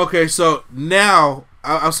 Okay, so now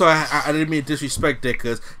I'm sorry, I didn't mean to disrespect that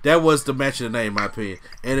because that was the match of the night in my opinion,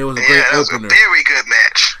 and it was a great opener. Was a very good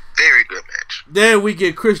match. Very good match. Then we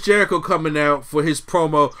get Chris Jericho coming out for his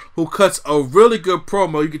promo, who cuts a really good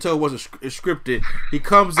promo. You can tell it wasn't scripted. He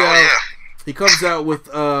comes out. Yeah. He comes out with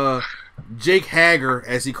Jake Hager,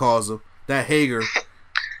 as he calls him. That Hager.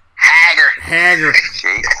 Hager.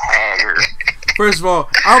 Jake Hager. First of all,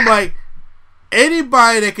 I'm like,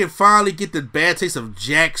 anybody that can finally get the bad taste of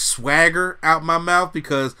Jack Swagger out my mouth,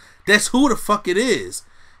 because that's who the fuck it is.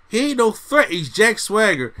 He ain't no threat. He's Jack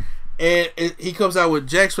Swagger. And he comes out with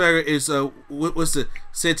Jack Swagger is what's the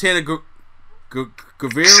Santana Guevara?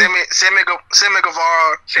 Sammy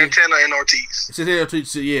Guevara, Santana and Ortiz. Santana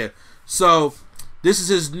Ortiz, yeah. So this is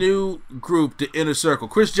his new group, the Inner Circle.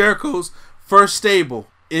 Chris Jericho's first stable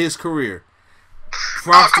in his career.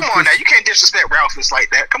 Come on now, you can't disrespect Ralphus like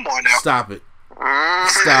that. Come on now. Stop it.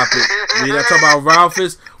 We're not talking about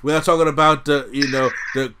Ralphus. We're not talking about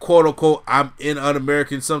the quote unquote I'm in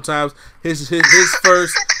un-American sometimes. His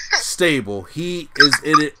first stable. He is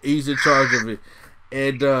in it. He's in charge of it.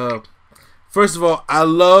 And first of all, I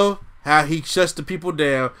love how he shuts the people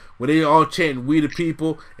down when they all chanting "We the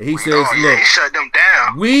people," and he says, "Look, he shut them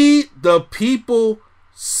down. We the people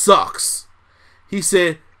sucks." He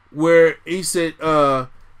said, it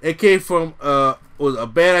came from was a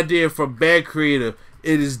bad idea from bad creator.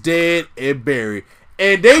 It is dead and buried.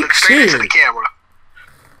 And they cheered.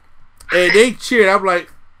 And they cheered. I'm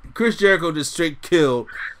like, Chris Jericho just straight killed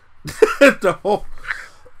the whole.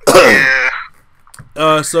 Yeah.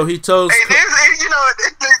 So he told. Hey, you know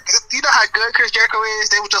how good Chris Jericho is.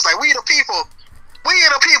 They were just like, "We the people,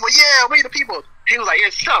 yeah, we the people." He was like,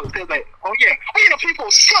 "It sucks." They was like, "Oh yeah, we the people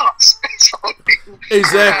sucks."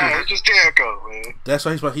 Exactly. It's just Jericho, man. That's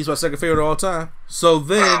why he's my second favorite of all time. So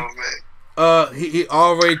then, he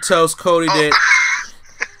already tells Cody that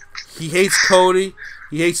he hates Cody,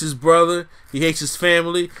 he hates his brother, he hates his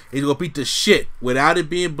family. He's gonna beat the shit without it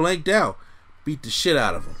being blanked out. Beat the shit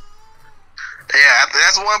out of him. Yeah,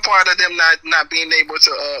 that's one part of them not being able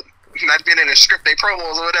to not being in the script they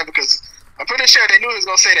promos or whatever, because I'm pretty sure they knew he was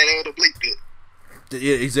gonna say that. They would have bleeped it.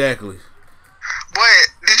 Yeah, exactly. But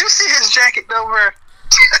did you see his jacket though, bro?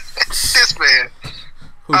 This man.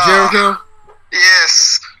 Who, Jericho?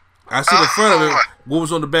 Yes. I see the front of it. What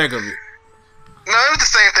was on the back of it? No, it was the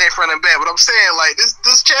same thing front and back. But I'm saying, like,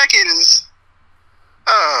 this jacket is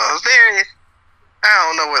very. I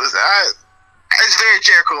don't know what it's. It's very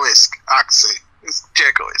Jericho-esque. I can say it's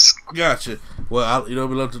Jericho-esque. Gotcha. Well, we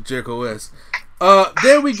love the Jericho-esque.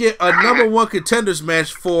 Then we get a number one contenders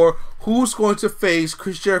match for who's going to face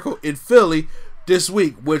Chris Jericho in Philly this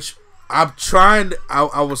week, which I'm trying.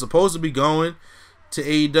 I was supposed to be going to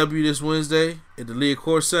AEW this Wednesday at the Leah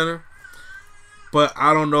Core Center, but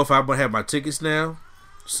I don't know if I'm gonna have my tickets now.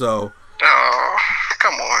 So,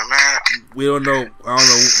 come on, man. We don't know. I don't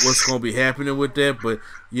know what's gonna be happening with that, but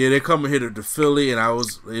yeah, they're coming here to Philly, and I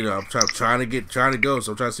was, I'm trying to go,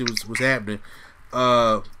 so I'm trying to see what's happening.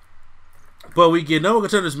 But we get number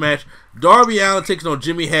contenders match. Darby Allin takes on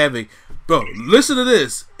Jimmy Havoc. Bro, listen to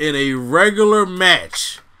this. In a regular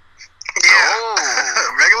match. Yeah,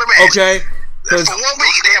 regular match. Okay. For 1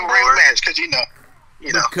 week they have a regular match, because you know.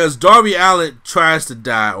 Because Darby Allin tries to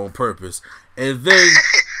die on purpose, and then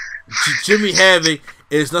Jimmy Havoc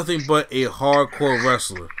is nothing but a hardcore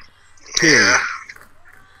wrestler. Period. Yeah.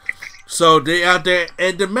 So they out there,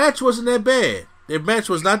 and the match wasn't that bad. The match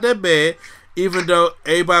was not that bad. Even though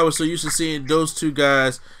everybody was so used to seeing those two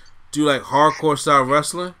guys do like hardcore style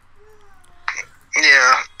wrestling.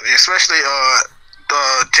 Yeah, especially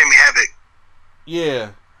the Jimmy Havoc.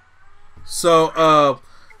 Yeah. So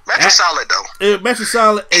match was solid though. Match was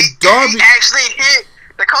solid, and Darby actually hit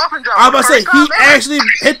the coffin drop. I was about to say he actually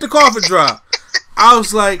hit the coffin drop. I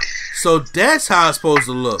was like, so that's how it's supposed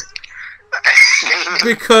to look.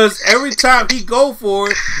 Because every time he go for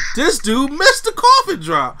it, this dude missed the coffin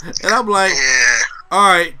drop, and I'm like,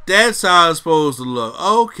 all right, that's how it's supposed to look.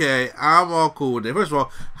 Okay, I'm all cool with that. First of all,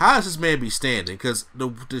 how does this man be standing? Because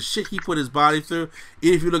the shit he put his body through,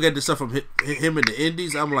 even if you look at the stuff from him in the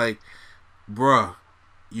Indies, I'm like, bruh,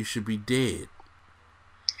 you should be dead.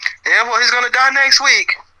 Yeah, well, he's gonna die next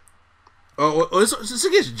week. Oh, it's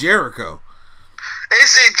against Jericho.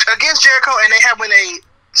 It's against Jericho, and they having a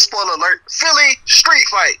spoiler alert, Philly street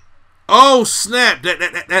fight. Oh snap!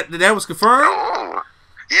 That was confirmed. Oh.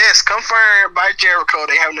 Yes, confirmed by Jericho.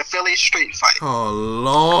 They having a Philly street fight. Oh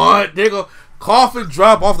Lord, they go coffin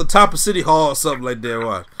drop off the top of City Hall or something like that.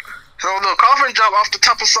 Watch. So the coffin drop off the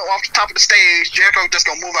top of the stage. Jericho just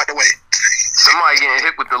gonna move out the way. Somebody getting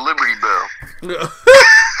hit with the Liberty Bell.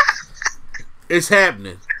 It's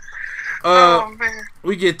happening. Oh man.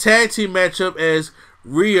 We get tag team matchup as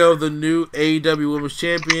Rio, the new AEW Women's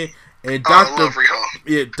Champion, and I love Rio.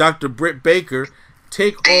 Dr. Britt Baker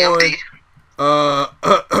take DMD.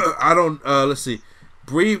 on let's see,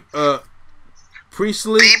 Priestley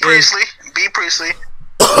B Priestley.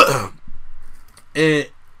 and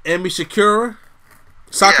Emi Sakura.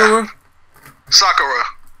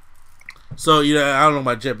 So I don't know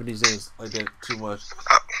my Japanese names like that too much.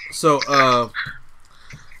 So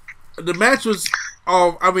the match was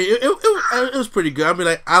it was pretty good. I mean,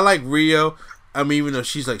 like, I like Rio. I mean, even though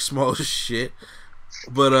she's like small as shit,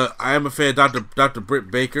 but I am a fan of Dr. Britt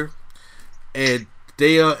Baker, and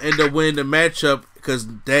they end up winning the matchup because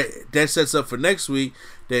that sets up for next week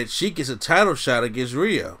that she gets a title shot against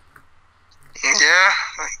Rio. Yeah,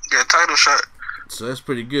 got a title shot. So that's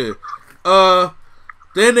pretty good.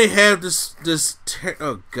 Then they have this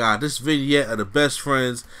vignette of the best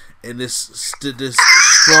friends and this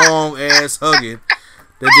strong ass hugging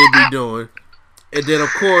that they be doing, and then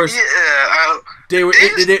of course these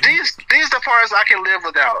the parts I can live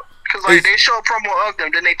without, because like they show a promo of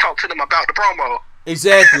them, then they talk to them about the promo.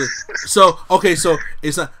 Exactly. So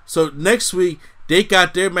it's not. So next week they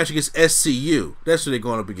got their match against SCU. That's who they're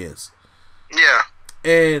going up against. Yeah.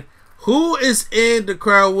 And who is in the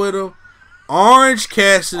crowd with them? Orange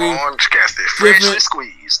Cassidy. Freshly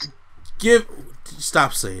squeezed.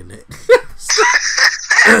 Stop saying that.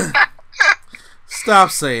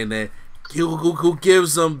 Stop saying that. Who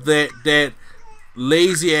gives them that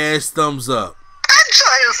lazy ass thumbs up? That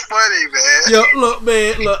joint is funny, man. Yo,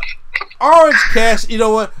 look. Orange Cassidy. You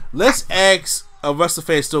know what? Let's ask a wrestler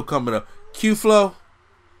fan still coming up. Q-Flow.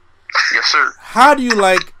 Yes, sir. How do you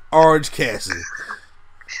like Orange Cassidy?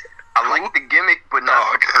 I like the gimmick, but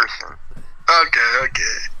not the person. Okay.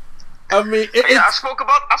 I mean, I spoke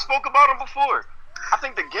about him before. I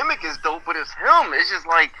think the gimmick is dope, but it's him. It's just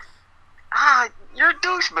like, you're a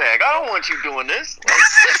douchebag. I don't want you doing this.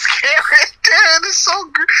 This character is so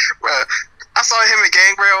good, bro. I saw him at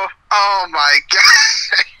Gangrel. Oh my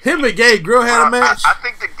god. Him and Gangrel had a match. I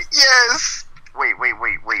think yes. Wait.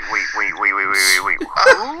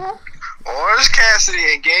 Orange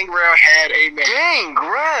Cassidy and Gangrel had a match.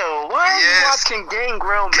 Gangrel? Why are you watching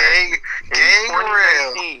Gangrel match?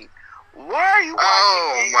 Gangrel. Why are you watching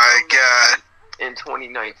Oh my god. In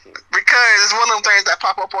 2019? Because it's one of them things that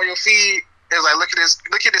pop up on your feed. It's like, look at this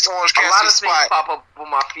Orange Cassidy spot. A lot of spot. things pop up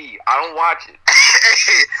on my feed. I don't watch it.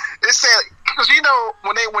 It said, because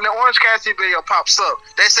when the Orange Cassidy video pops up,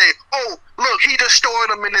 they say, "Oh, look, he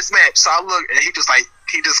destroyed him in this match." So I look, and he just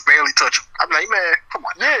barely touched him. I'm like, man, come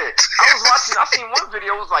on. Yeah, I seen one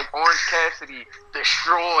video. It was like Orange Cassidy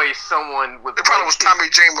destroys someone with. It probably was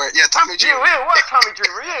Tommy Dreamer. Yeah, Tommy Dreamer. Yeah, it was Tommy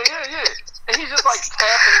Dreamer. Yeah. And he's just like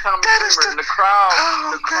tapping Tommy Dreamer, and the crowd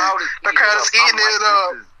is eating it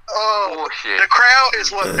up. Bullshit. The crowd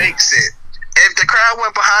is what makes it. If the crowd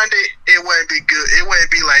went behind it, it wouldn't be good. It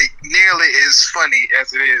wouldn't be like nearly as funny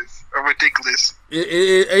as it is, or ridiculous.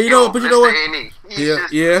 You know what?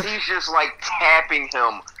 He's just like tapping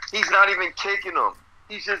him. He's not even kicking him.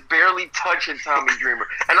 He's just barely touching Tommy Dreamer.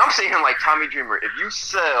 And I'm saying like, Tommy Dreamer, if you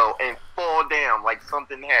sell and fall down like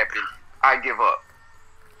something happened, I give up.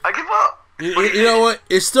 You know what?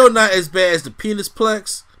 It's still not as bad as the Penis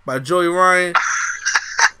Plex by Joey Ryan.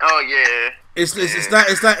 Oh yeah. It's not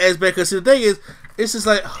as bad, because the thing is, it's just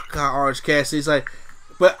like, oh god, Orange Cassidy. It's like,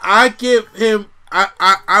 but I give him,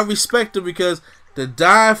 I respect him, because to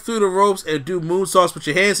dive through the ropes and do moonsaults with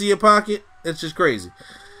your hands in your pocket, it's just crazy.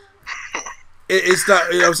 It's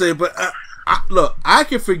not, you know what I'm saying? But look, I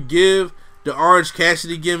can forgive the Orange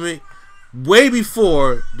Cassidy gimmick way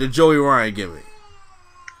before the Joey Ryan gimmick.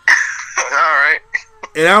 Alright.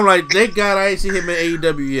 And I'm like, thank God I ain't seen him in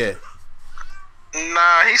AEW yet.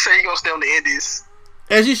 Nah, he said he gonna stay on the Indies.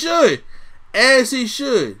 As he should.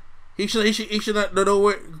 He should not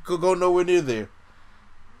go nowhere near there.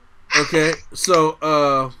 Okay, so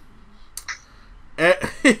God,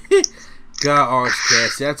 Orange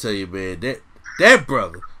Cassidy, I tell you, man, that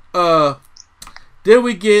brother. Then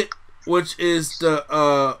we get, which is the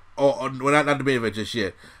not the main event just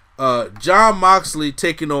yet. Jon Moxley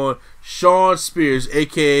taking on Shawn Spears,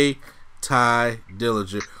 aka Ty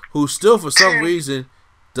Dillinger, who still for some reason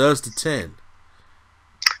does the 10.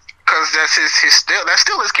 Cause that's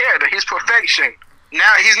still his character. He's perfection.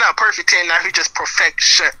 Now he's not perfect 10. Now he's just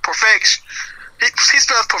perfection. He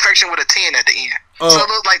spells perfection with a 10 at the end. So it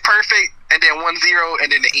looks like perfect, and then 1-0,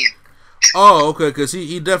 and then the end. Oh, okay, because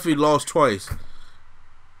he definitely lost twice.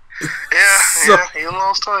 Yeah, he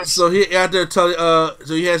lost twice. So he out there so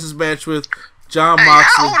he has his match with John Hey,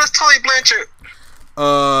 Moxley. how old is Tully Blanchard?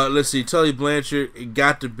 Let's see. Tully Blanchard, it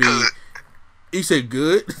got to be. He said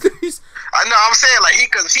good. I know. I'm saying like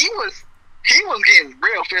because he was getting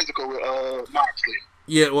real physical with Moxley.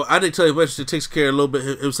 Yeah, well, I think Tully Blanchard takes care of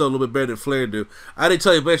himself a little bit better than Flair do. I think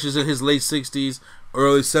Tully Blanchard's in his late 60s,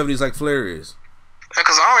 early 70s, like Flair is.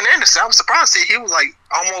 Because Arn Anderson, I was surprised to see he was like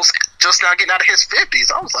almost just now getting out of his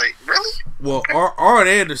 50s. I was like, really? Well, Arn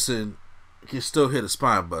Anderson can still hit a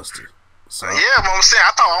spine buster. So. Yeah, but I'm saying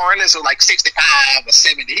I thought Arn Anderson was like 65 or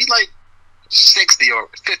 70. He's like 60 or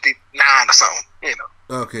 59 or something. You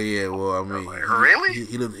know. Okay, yeah. Well, I mean, like, really?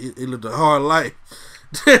 He lived a hard life.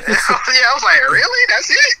 Yeah, I was like, really? That's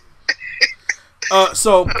it?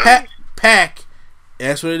 So Pac,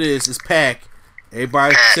 that's what it is. It's Pac.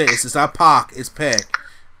 Everybody says it's not Pac. It's Pac.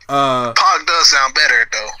 Pac does sound better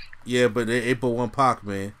though. Yeah, but they ain't but one Pac,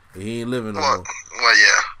 man. He ain't living no more. Well,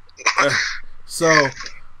 yeah. So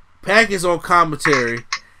Pac is on commentary,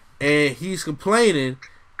 and he's complaining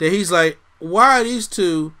that he's like, why are these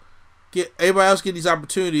two get everybody else get these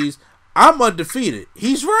opportunities? I'm undefeated.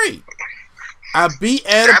 He's right. I beat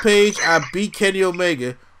Adam Page. I beat Kenny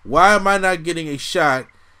Omega. Why am I not getting a shot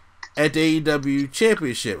at the AEW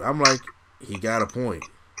Championship? I'm like, he got a point.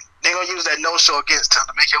 They're going to use that no-show against him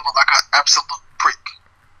to make him look like an absolute prick.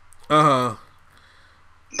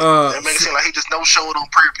 They make it seem like he just no-showed on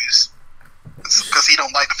purpose because he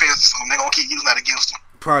don't like the fans, so they're going to keep using that against him.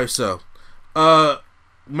 Probably so.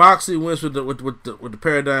 Moxley wins with the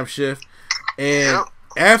paradigm shift. And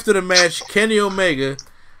after the match, Kenny Omega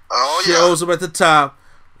shows up at the top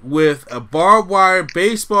with a barbed wire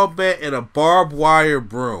baseball bat and a barbed wire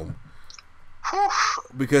broom.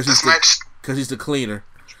 Because he's the cleaner.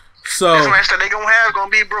 So this match that they gonna have gonna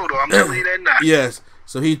be brutal. I'm telling you that now. Yes.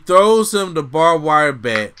 So he throws him the barbed wire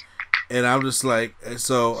bat, and I'm just like,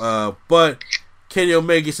 but Kenny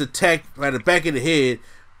Omega gets attacked by the back of the head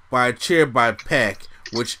by a chair by Pac,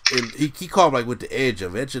 which he caught him like with the edge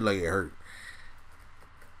of it. That shit like it hurt.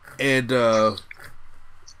 And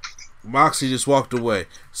Moxley just walked away.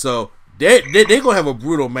 So they gonna have a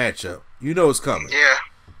brutal matchup. You know it's coming. Yeah.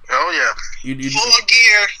 Oh yeah. Full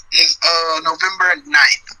Gear is November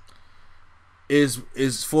 9th.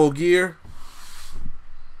 Is Full Gear?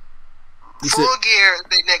 Full Gear is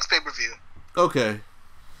the next pay-per-view. Okay.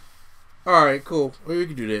 Alright, cool. Well, we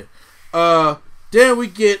can do that. Then we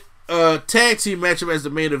get a tag team matchup as the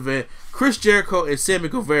main event. Chris Jericho and Sammy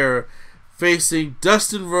Guevara facing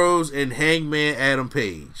Dustin Rhodes and Hangman Adam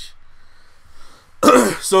Page.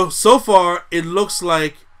 So far, it looks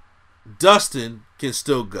like Dustin can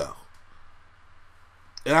still go.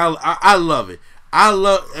 And I love it.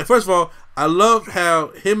 And first of all, I love how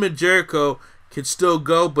him and Jericho can still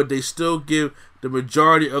go, but they still give the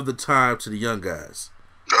majority of the time to the young guys.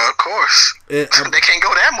 Of course. They can't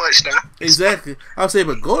go that much now. Exactly. I was saying,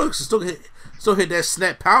 but Goldust still hit that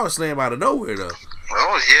snap power slam out of nowhere, though.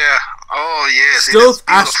 Oh, yeah. Oh, yeah.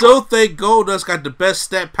 I still think Goldust got the best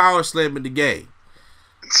snap power slam in the game.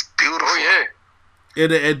 It's beautiful. Oh, yeah.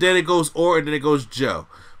 And then it goes Orton, and then it goes Joe.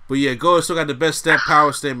 But yeah, Goldust still got the best snap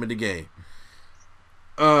power slam in the game.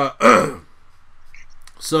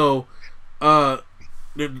 So, the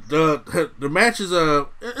match is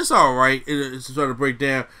it's all right. It's trying to break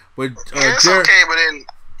down, but it's okay. But then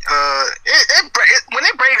when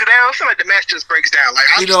it breaks down, it feels like the match just breaks down.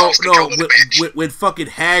 Like when fucking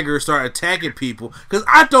Hager start attacking people, because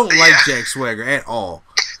I don't like Jack Swagger at all.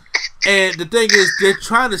 And the thing is, they're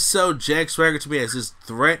trying to sell Jack Swagger to me as this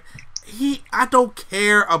threat. I don't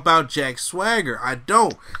care about Jack Swagger. I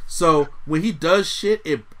don't. So when he does shit,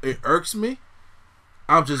 it irks me.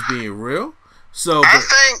 I'm just being real. I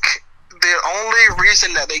think the only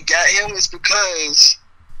reason that they got him is because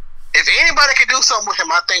if anybody can do something with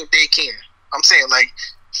him, I think they can. I'm saying, like,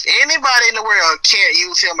 if anybody in the world can't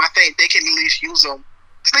use him, I think they can at least use him.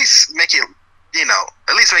 At least make it,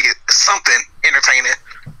 at least make it something entertaining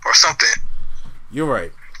or something. You're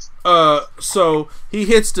right. So he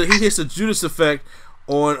hits the Judas effect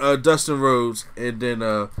on Dustin Rhodes, and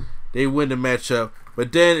then they win the matchup.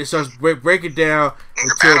 But then it starts breaking down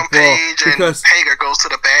until Adam Page and Hager goes to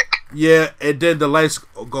the back. Yeah, and then the lights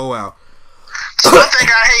go out. So one thing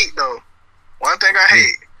I hate, though. One thing I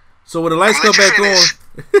hate. So when the lights come back on,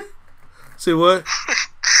 see what?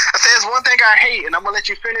 I said it's one thing I hate, and I'm gonna let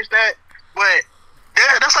you finish that. But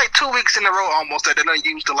that's like 2 weeks in a row almost that they don't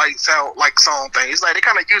use the lights out like song thing. It's like they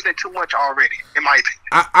kind of used it too much already, in my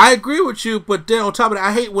opinion. I agree with you, but then on top of that,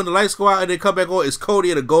 I hate when the lights go out and they come back on. It's Cody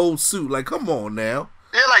in a gold suit. Like, come on now.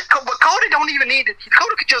 Yeah, but Cody don't even need it.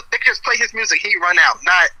 Cody could just play his music. He run out,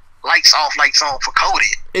 not lights off, lights on for Cody.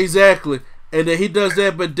 Exactly, and then he does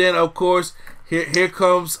that, but then of course Here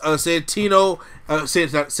comes Santana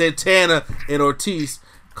and Ortiz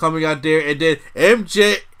coming out there, and then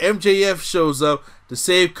MJF shows up to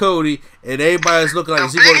save Cody, and everybody's looking like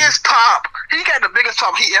the biggest pop. He got the biggest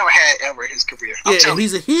pop he ever had in his career. And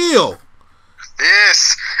he's a heel.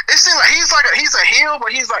 Yes, it seems like he's a heel,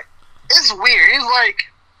 but he's like, it's weird. He's like,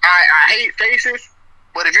 I hate faces,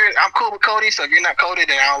 but I'm cool with Cody. So if you're not Cody,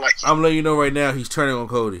 then I don't like you. I'm letting you know right now, he's turning on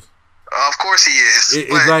Cody. Of course he is.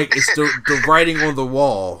 It's like it's the writing on the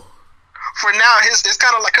wall. For now, it's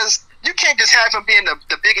kind of like, because you can't just have him being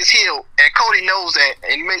the biggest heel, and Cody knows that,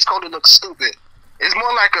 and it makes Cody look stupid. It's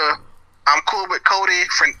more like I'm cool with Cody.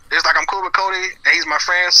 It's like I'm cool with Cody, and he's my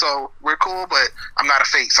friend, so we're cool, but I'm not a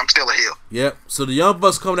face. I'm still a heel. Yep. So the Young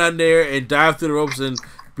Bucks come down there and dive through the ropes and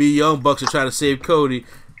be Young Bucks and try to save Cody.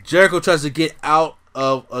 Jericho tries to get out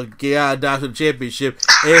of down to the championship,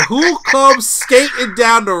 and who comes skating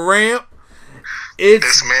down the ramp? It's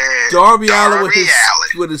this man, Darby Allin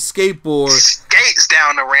with his skateboard. Skates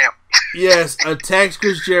down the ramp. Yes, attacks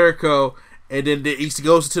Chris Jericho, and then he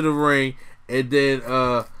goes into the ring, and then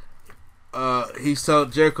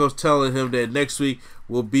Jericho's telling him that next week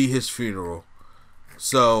will be his funeral.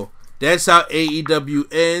 So that's how AEW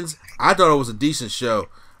ends. I thought it was a decent show.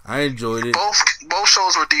 I enjoyed it. Both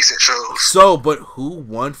shows were decent shows. So, but who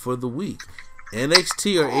won for the week?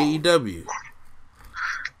 NXT or AEW?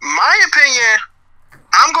 My opinion,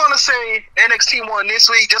 I'm going to say NXT won this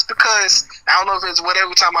week just because, I don't know if it's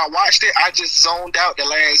whatever time I watched it, I just zoned out the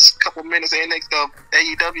last couple minutes of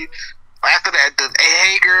AEW. After that, the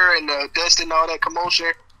Hager and the Dustin and all that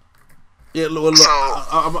commotion. Yeah, look,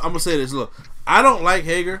 I'm going to say this. Look, I don't like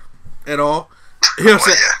Hager at all. You know what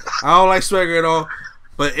I'm saying? Yeah. I don't like Swagger at all.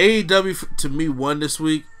 But AEW, to me, won this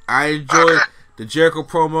week. I enjoyed the Jericho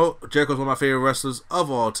promo. Jericho's one of my favorite wrestlers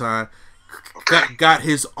of all time. Got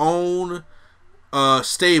his own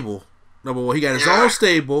stable. Number one, he got his own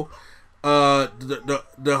stable.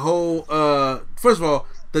 The whole first of all,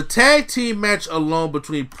 the tag team match alone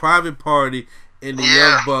between Private Party and the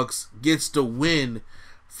Young Bucks gets the win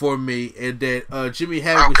for me. And then Jimmy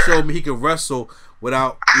Havoc showed me he can wrestle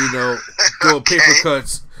without doing paper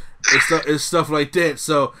cuts and stuff like that.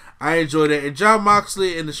 So I enjoyed that. And Jon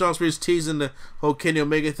Moxley and the Shawn Spears teasing the whole Kenny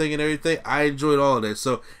Omega thing and everything. I enjoyed all of that.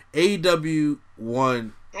 So AEW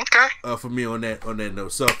won for me on that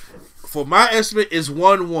note. So for my estimate, it's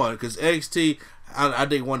 1-1 because NXT I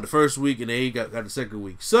think won the first week and they got the second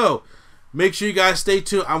week. So make sure you guys stay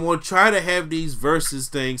tuned. I'm gonna try to have these versus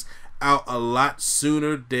things out a lot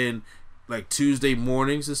sooner than like Tuesday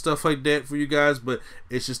mornings and stuff like that for you guys, but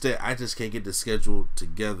it's just that I just can't get the schedule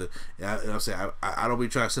together. I'm saying I don't be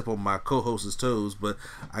trying to step on my co-host's toes, but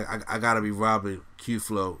I gotta be robbing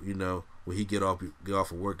Q-Flow, when he get off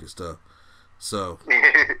of work and stuff. So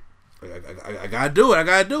I gotta do it.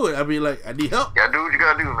 I mean, like, I need help. You gotta do what you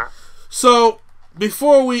gotta do, man. So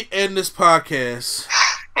before we end this podcast,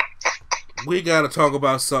 we gotta talk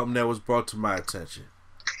about something that was brought to my attention.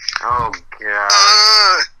 Oh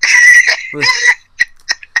God.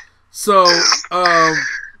 So,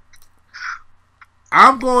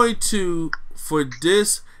 I'm going to, for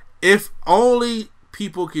this, if only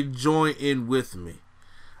people can join in with me,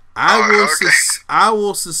 I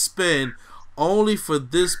will suspend only for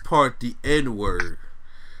this part the N-word,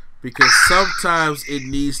 because sometimes it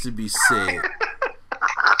needs to be said.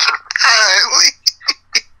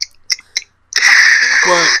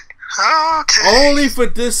 But only for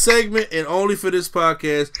this segment and only for this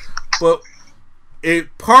podcast. But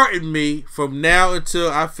pardon me from now until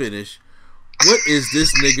I finish. What is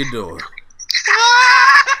this nigga doing?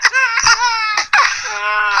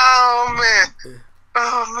 Oh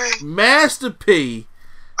man. Master P.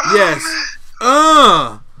 Yes.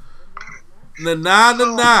 Na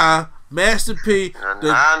Master P.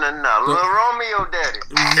 Little Romeo daddy.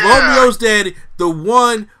 Romeo's daddy. The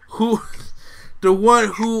one who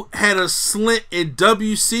had a slint in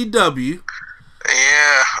WCW.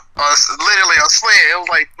 Yeah, literally a slint. It was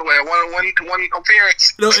like one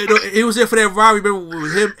appearance. No, he was there for that robbery. Remember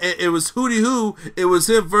with him? It was Hootie Who. It was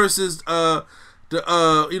him versus Mr.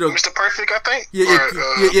 Perfect, I think. Yeah.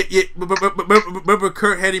 Remember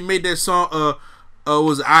Kurt had he made that song?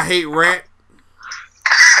 Was I Hate Rap?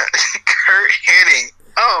 Kurt Hennig.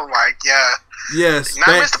 Oh my God. Yes. Not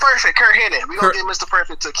Mr. Perfect. Kurt Hennig. We gonna get Mr.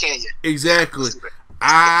 Perfect to Kenya. Exactly.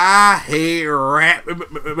 I hate rap.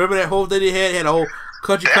 Remember that whole thing he had a whole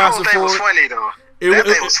country concert for it? That was funny though. That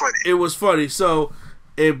thing was funny. It was funny. So,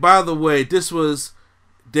 and by the way, this was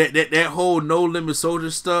that whole No Limit Soldier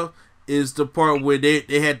stuff is the part where they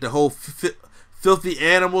had the whole Filthy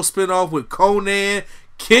Animal spinoff with Conan,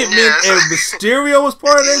 Kidman, and Mysterio was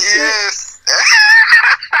part of that shit.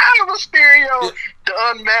 It was Mysterio, the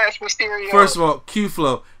unmasked Mysterio. First of all,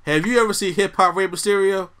 Q-Flow, have you ever seen Hip Hop Rey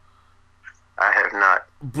Mysterio? I have not.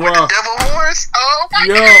 With the devil horns? Oh my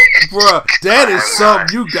God. Yo, bruh, that is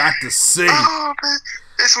something you got to see. Oh, man.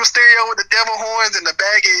 It's Mysterio with the devil horns and the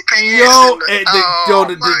baggy pants. Yo, and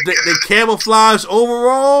the camouflage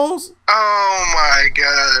overalls. Oh my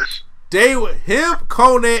gosh. They were him,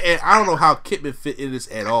 Conan, and I don't know how Kidman fit in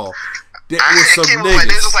this at all. There was some Kidman niggas.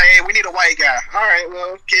 They was like, hey, we need a white guy. All right,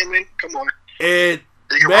 well, Kidman, come on. And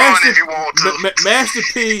you can run if you want to. Master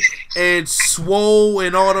P and Swole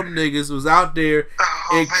and all them niggas was out there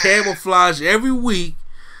in camouflage every week,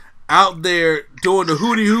 out there doing the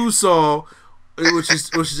Hootie Hoo song, which is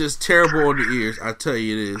just terrible on the ears. I tell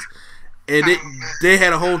you it is. And they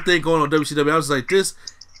had a whole thing going on WCW. I was like, this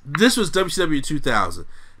was WCW 2000.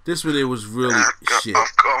 This one, it was really shit.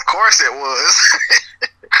 Of course it was.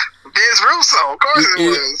 Vince Russo, of course it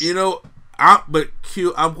was. You know, but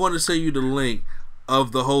Q, I'm going to send you the link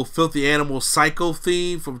of the whole Filthy Animal Psycho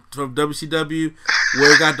theme from WCW,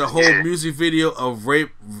 where it got the whole music video of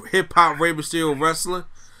Hip Hop Rey Mysterio wrestling,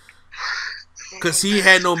 because he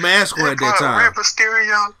had no mask on at that time. Hip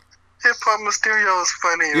Hop Mysterio is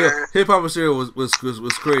funny, man. Hip Hop Mysterio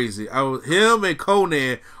was crazy. Him and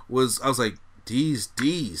Conan I was like, these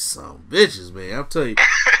some bitches, man. I'll tell you.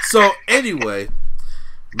 So anyway,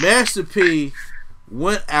 Master P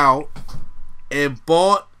went out and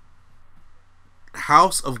bought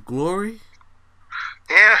House of Glory.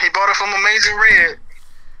 Yeah, he bought it from Amazing Red.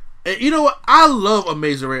 And you know what? I love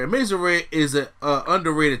Amazing Red. Amazing Red is an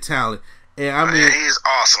underrated talent, and I mean, he's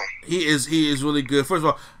awesome. He is really good. First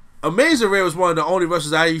of all, Amazing Red was one of the only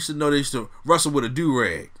wrestlers I used to know that used to wrestle with a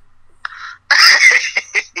do-rag.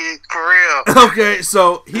 For real. Okay,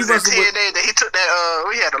 so he wrestled with... He took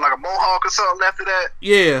that, he had like a mohawk or something after that.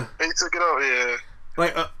 Yeah. And he took it off, yeah.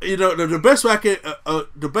 Like, you know, the best way I can,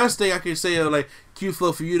 the best thing I can say, like,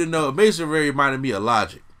 Q-Flow, for you to know, Amazing Red reminded me of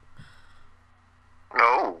Logic.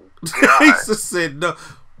 No. He just said no.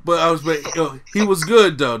 But he was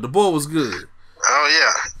good, though. The boy was good. Oh,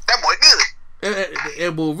 yeah. That boy good.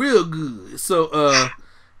 That boy real good. So,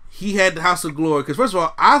 he had the House of Glory. Because, first of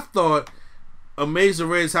all, I thought Amazing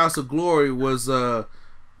Red's House of Glory was the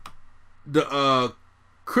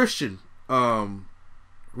Christian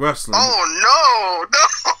wrestling. Oh no!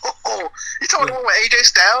 You talking about when AJ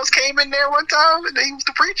Styles came in there one time and he was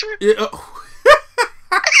the preacher? Yeah.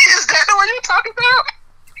 Is that the one you're talking about?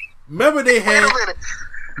 Remember they had. Wait a minute.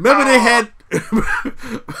 Remember they had.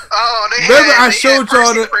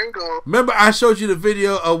 Remember I showed you the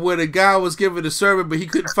video of where the guy was giving the sermon, but he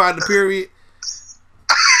couldn't find the period.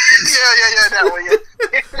 Yeah, that one. Yeah.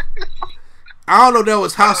 I don't know if that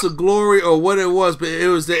was House of Glory or what it was, but it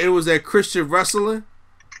was that Christian wrestling.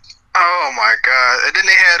 Oh my god! And then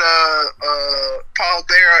they had Paul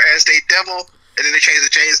Bearer as their devil, and then they changed to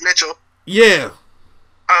James Mitchell. Yeah.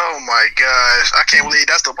 Oh my gosh! I can't believe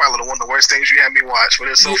that's probably one of the worst things you had me watch, but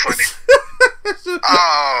it's so funny.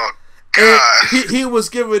 Oh god! He was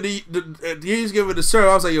giving the sermon.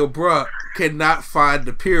 I was like, yo, bruh, cannot find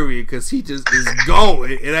the period because he just is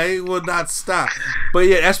going and I will not stop. But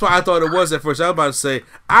yeah, that's why I thought it was at first. I was about to say,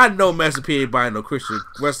 I know Master P ain't buying no Christian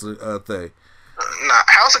wrestling thing. Nah,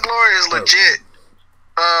 House of Glory is legit.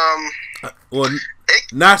 Well,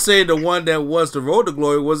 not saying the one that was the Road to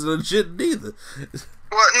Glory wasn't legit neither.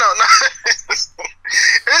 Well, no, it's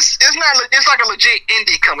not. It's like a legit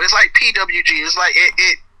indie company. It's like PWG. It's like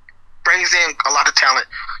it brings in a lot of talent.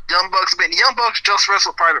 Young Bucks just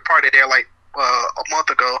wrestled private party there like a month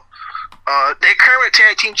ago. Their current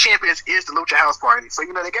tag team champions is the Lucha House Party, so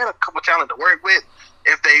you know they got a couple talent to work with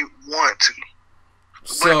if they want to.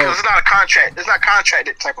 So, because it's not a contract. It's not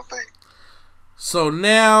contracted type of thing. So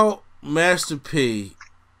now Master P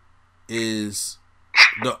is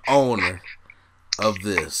the owner of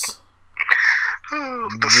this.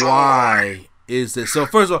 Why is this? So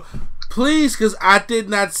first of all, please, because I did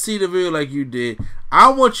not see the video like you did, I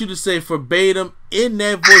want you to say verbatim in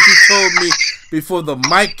that voice you told me before the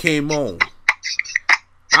mic came on.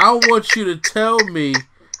 I want you to tell me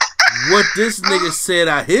what this nigga said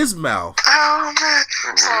out his mouth. Oh man!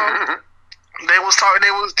 So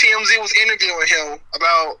TMZ was interviewing him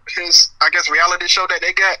about his, I guess, reality show that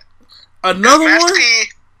they got. Another one?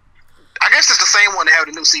 I guess it's the same one they have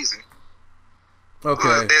the new season.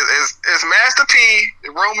 Okay. It's Master P,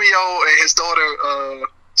 Romeo, and his daughter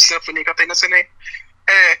Symphony. I think that's her name.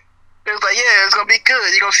 And it was like, yeah, it's gonna be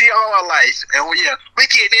good. You're gonna see all our life. And well, yeah, we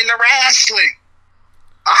getting into wrestling.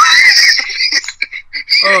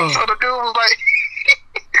 So the dude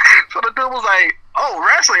was like, oh,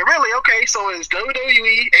 wrestling, really? Okay, so it's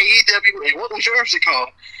WWE, AEW, and what was yours called?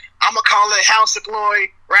 I'm gonna call it House of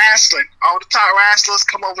Glory Wrestling. All the top wrestlers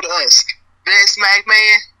come over to us. Vince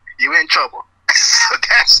McMahon, you in trouble. So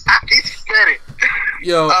that's how he said it.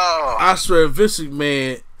 Yo, I swear, Vince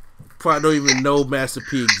McMahon probably don't even know Master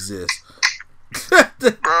P exists. Bro,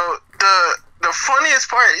 the funniest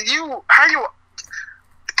part, because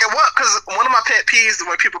one of my pet peeves is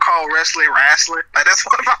when people call wrestling. Like, that's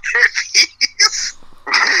one of my pet peeves.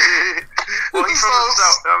 Well, he's from the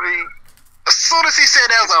South. I mean, as soon as he said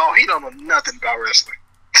that, I was like, oh, he don't know nothing about wrestling.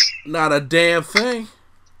 Not a damn thing.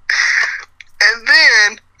 And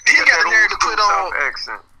then he got the nerve to put on.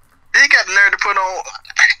 He got the nerve to put on.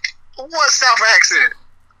 What South accent?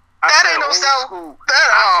 That ain't no South.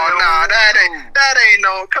 That ain't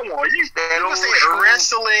no. Come on, you say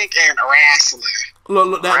wrestling and wrestling.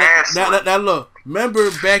 Look, now look.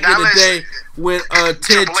 Remember back in the day when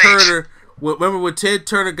Ted Turner. Remember when Ted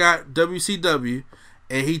Turner got WCW,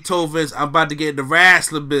 and he told Vince, "I'm about to get in the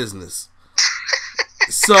wrestling business."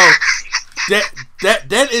 So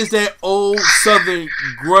that is that old Southern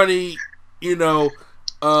grunty,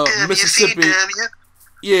 Mississippi.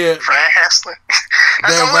 Yeah, wrestling.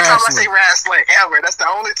 That's the only time I say wrestling ever. That's the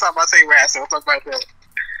only time I say wrestling. Something like that.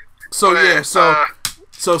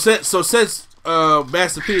 So since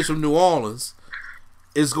Master P is from New Orleans,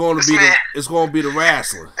 it's going to be the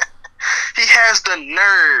wrestler. He has the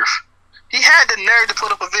nerve. He had the nerve to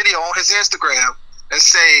put up a video on his Instagram and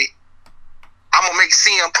say, "I'm gonna make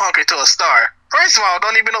CM Punk into a star." First of all,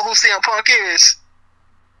 don't even know who CM Punk is.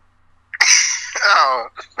 Oh,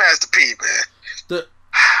 Master P, man.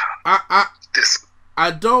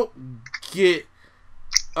 I don't get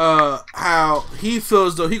how he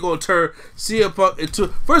feels though he gonna turn CM Punk into.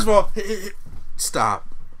 First of all, stop.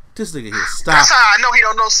 This nigga here, stop. That's how I know he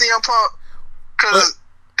don't know CM Punk, because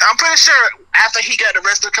I'm pretty sure after he got the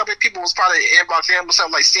rest of the company, people was probably inboxing him or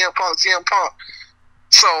something like CM Punk.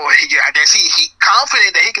 So I guess he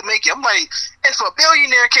confident that he can make it. I'm like, if a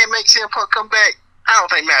billionaire can't make CM Punk come back, I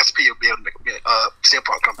don't think Master P will be able to make CM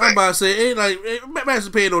Punk come back. I'm about to say,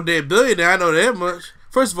 Master P ain't no damn billionaire. I know that much.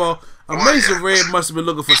 First of all, Amazing Red must have been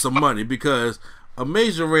looking for some money, because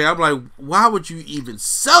Amazing Red, I'm like, why would you even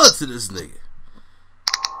sell it to this nigga?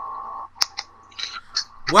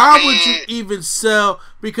 Why would you even sell?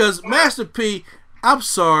 Because Master P, I'm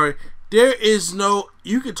sorry, there is no.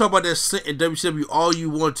 You can talk about that in WCW all you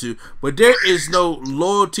want to, but there is no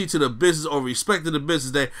loyalty to the business or respect to the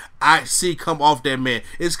business that I see come off that man.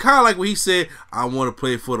 It's kind of like when he said, "I want to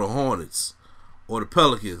play for the Hornets or the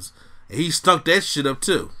Pelicans," and he stunk that shit up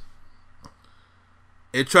too,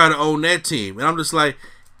 and try to own that team. And I'm just like,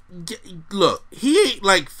 look, he ain't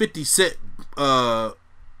like 50 Cent,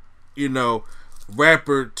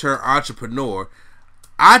 rapper turned entrepreneur.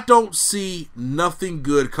 I don't see nothing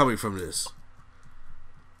good coming from this.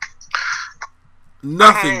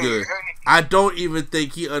 Nothing good. I don't even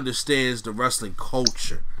think he understands the wrestling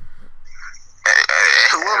culture.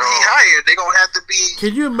 Whoever he hired, they gonna have to be.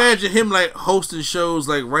 Can you imagine him like hosting shows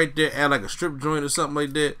like right there at like a strip joint or something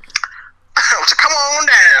like that? Come on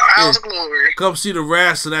down, House of Glory. Come see the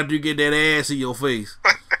wrestling after you get that ass in your face.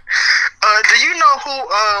 Do you know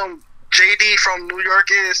who JD from New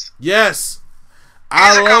York is? Yes.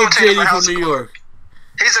 I love JD from New York.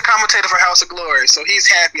 He's a commentator for House of Glory, so he's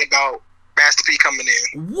happy about Master P coming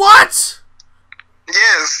in. What?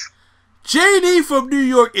 Yes. JD from New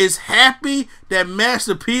York is happy that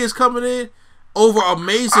Master P is coming in over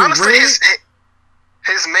Amazing Honestly, Red?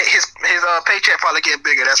 His paycheck probably getting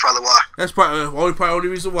bigger. That's probably why. That's probably only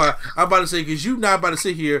reason why. I'm about to say, because you not about to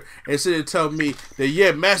sit here and sit and tell me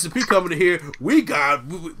that, Master P coming in here, we got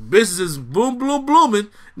businesses blooming.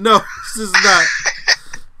 No, this is not.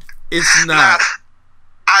 It's not.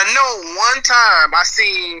 I know one time I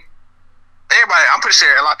seen everybody. I'm pretty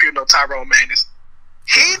sure a lot of people know Tyrone Magnus.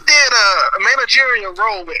 He did a managerial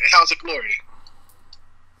role with House of Glory.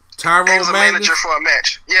 Tyrone He was a Magnus? manager for a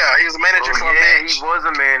match. Yeah, he was a manager for a match. He was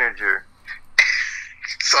a manager.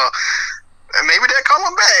 So maybe they'll call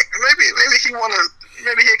him back.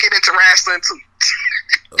 Maybe he'll get into wrestling too.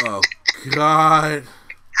 Oh God.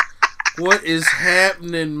 What is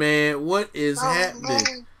happening, man? What is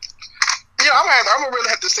happening? Yeah, I'm gonna really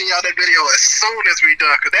have to send y'all that video as soon as we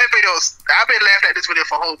done, because that video's. I've been laughing at this video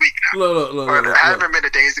for a whole week now. Look. I haven't been the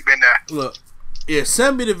days it's been there. Look. Yeah,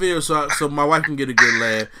 send me the video so my wife can get a good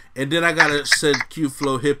laugh, and then I gotta send Q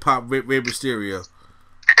Flow Hip Hop Rey Mysterio.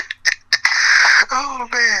 Oh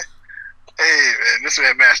man, hey man, this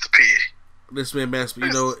man Master P. It's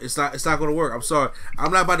not gonna work. I'm sorry.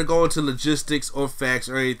 I'm not about to go into logistics or facts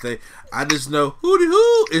or anything. I just know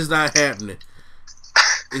who is not happening.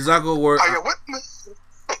 It's not gonna work. How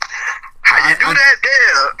you do that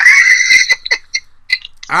there?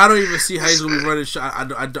 I don't even see how he's gonna be running shot.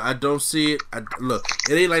 I don't see it. Look,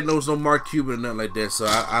 it ain't like no Mark Cuban or nothing like that. So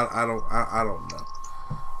I don't know.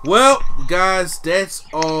 Well, guys, that's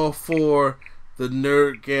all for the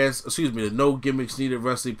the No Gimmicks Needed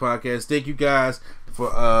Wrestling Podcast. Thank you guys for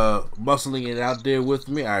muscling it out there with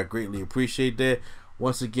me. I greatly appreciate that.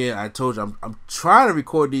 Once again, I told you I'm trying to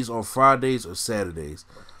record these on Fridays or Saturdays.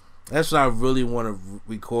 That's when I really want to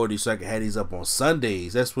record these so I can have these up on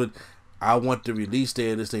Sundays. That's what I want the release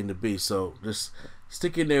day of this thing to be. So just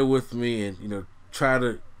stick in there with me and, try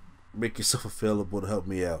to make yourself available to help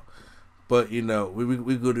me out. But, we're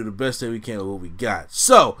going to do the best that we can with what we got.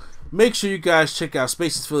 So make sure you guys check out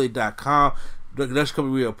spacesphilly.com. The next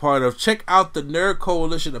company we are a part of. Check out the Nerd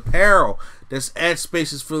Coalition apparel that's at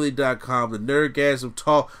spacesphilly.com. The Nerdgasm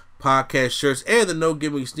Talk podcast shirts and the No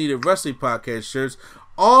Gimmicks Needed Wrestling podcast shirts.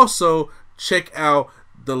 Also, check out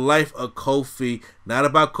The Life of Kofi. Not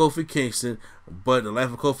about Kofi Kingston, but The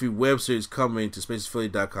Life of Kofi web series coming to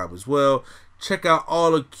spacesphilly.com as well. Check out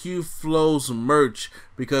all of Q-Flow's merch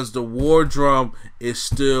because the War Drum is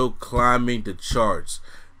still climbing the charts.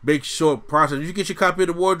 Big Short process. Did you get your copy of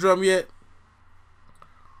the War Drum yet?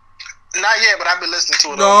 Not yet, but I've been listening to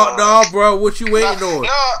it. No, bro. What you waiting on? No,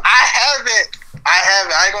 I haven't.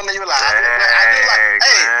 I ain't gonna leave it lie. I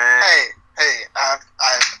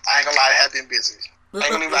ain't gonna lie. I have been busy. I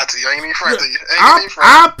ain't gonna lie to you. I ain't even friend to you.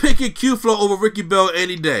 I'm picking Q-Flow over Ricky Bell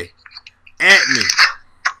any day. At me.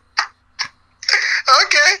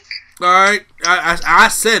 Okay. All right. I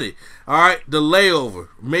said it. All right. The Layover.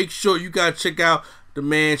 Make sure you gotta check out the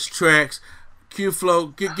man's tracks. Q-Flow,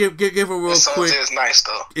 give a real quick. It's nice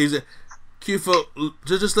though. Is it Q-Flow?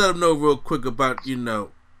 Just let them know real quick about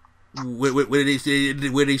where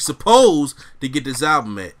they supposed to get this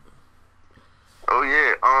album at. Oh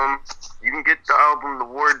yeah, you can get the album, The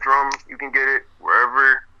War Drum. You can get it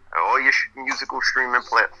wherever, all your musical streaming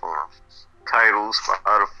platforms, Tidal,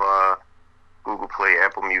 Spotify, Google Play,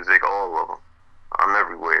 Apple Music, all of them. I'm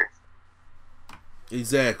everywhere.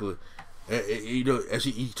 Exactly.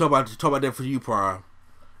 Actually, you talk about that for you, Prime.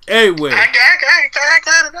 Anyway. I got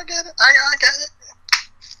it.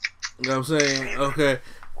 You know what I'm saying? Okay.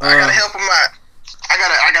 I gotta help him out.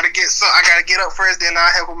 I gotta get up first, then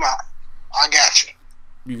I'll help him out. I got you.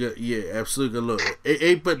 Absolutely. Look, it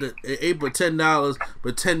ain't but $10,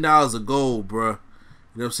 but $10 of gold, bro. You know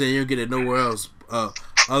what I'm saying? You don't get it nowhere else.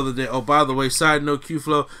 Other than, by the way, side note,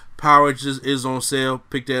 Q-Flow, Power Rangers is on sale.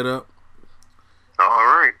 Pick that up. All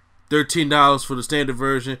right. $13 for the standard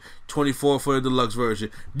version, $24 for the deluxe version.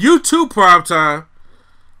 You too, Prime Time.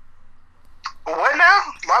 What now?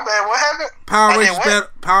 My bad. What happened?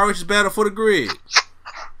 Power Rangers Battle for the Grid.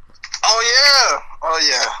 Oh yeah.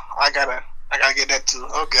 I gotta get that too.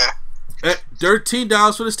 Okay.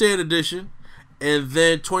 $13 for the standard edition, and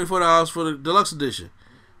then $24 for the deluxe edition.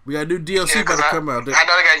 We got new DLC about to come out. I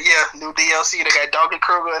know they got new DLC. They got Doggy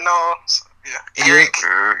Kruger and all. So, yeah. Eric.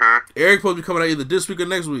 Eric supposed to be coming out either this week or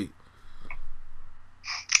next week.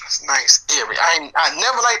 That's nice, Eric. I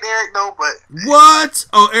never liked Eric though, but what?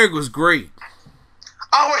 Oh, Eric was great.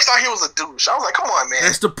 I always thought he was a douche. I was like, come on, man.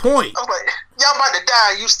 That's the point. I was like, y'all about to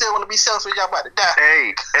die. You still want to be selfish? Y'all about to die.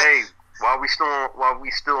 Hey. While we still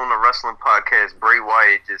on the wrestling podcast, Bray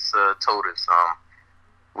Wyatt just told us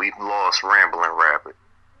we've lost Rambling Rabbit.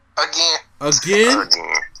 Again? Oh,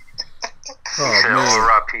 man.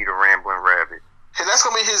 R.I.P. to Rambling Rabbit. That's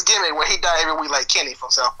gonna be his gimmick when he die every week, like Kenny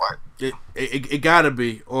from South Park. It gotta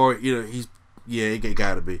be, or it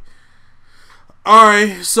gotta be. All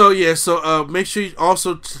right, so make sure you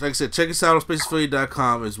also, like I said, check us out on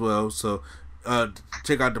spacesphilly.com as well. So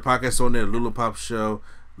check out the podcast on there, Lulu Pop Show,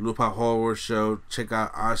 Lulu Pop Horror Show. Check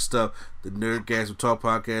out our stuff, the Nerdgasm Talk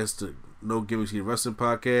Podcast, the No Gimmicks Needed Wrestling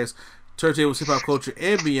Podcast, Turntables, Hip Hop Culture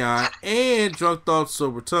and Beyond, and Drunk Thoughts,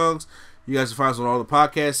 Sober Tongues. You guys can find us on all the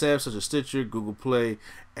podcast apps such as Stitcher, Google Play,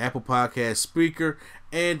 Apple Podcast, Spreaker,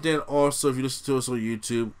 and then also if you listen to us on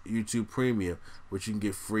YouTube Premium, which you can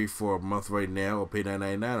get free for a month right now or pay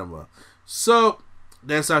 $9.99 a month. So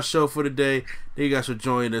that's our show for today. Thank you guys for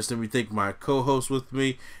joining us. And we thank my co-host with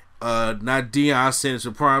me, not Dion Sanders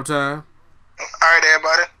for Prime Time. All right,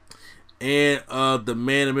 everybody. And the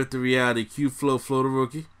man of myth, the reality, Q-Flow, Flo the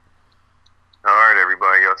Rookie. All right,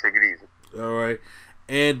 everybody, y'all take it easy. All right.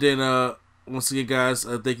 And then, once again, guys,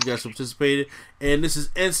 thank you guys for participating. And this is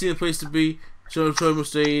NC, the place to be. Show Troy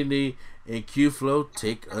Mustaine and Q-Flow,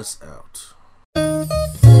 take us out.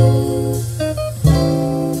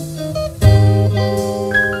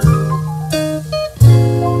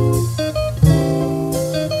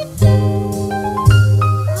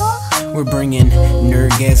 We're bringing nerd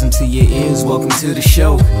orgasm to your ears, welcome to the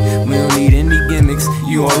show. We don't need any gimmicks,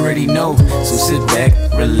 you already know. So sit back,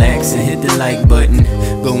 relax, and hit the like button.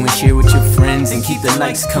 Go and share with your friends and keep the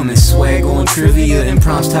likes coming. Swag on trivia and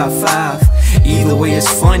prompts top 5. Either way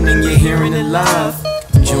it's fun and you're hearing it live.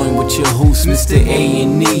 Join with your host, Mr.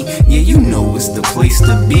 A&E. Yeah, you know it's the place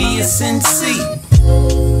to be, it's NC.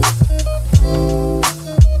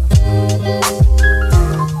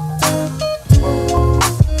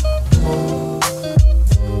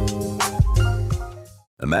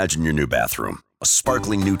 Imagine your new bathroom. A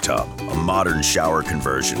sparkling new tub, a modern shower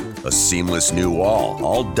conversion, a seamless new wall,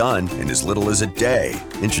 all done in as little as a day.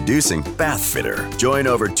 Introducing Bath Fitter. Join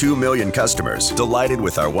over 2 million customers delighted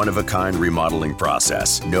with our one-of-a-kind remodeling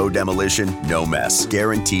process. No demolition, no mess.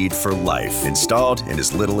 Guaranteed for life. Installed in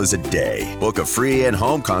as little as a day. Book a free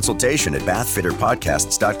in-home consultation at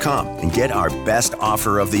bathfitterpodcasts.com and get our best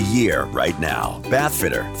offer of the year right now. Bath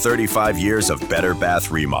Fitter, 35 years of better bath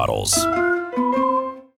remodels.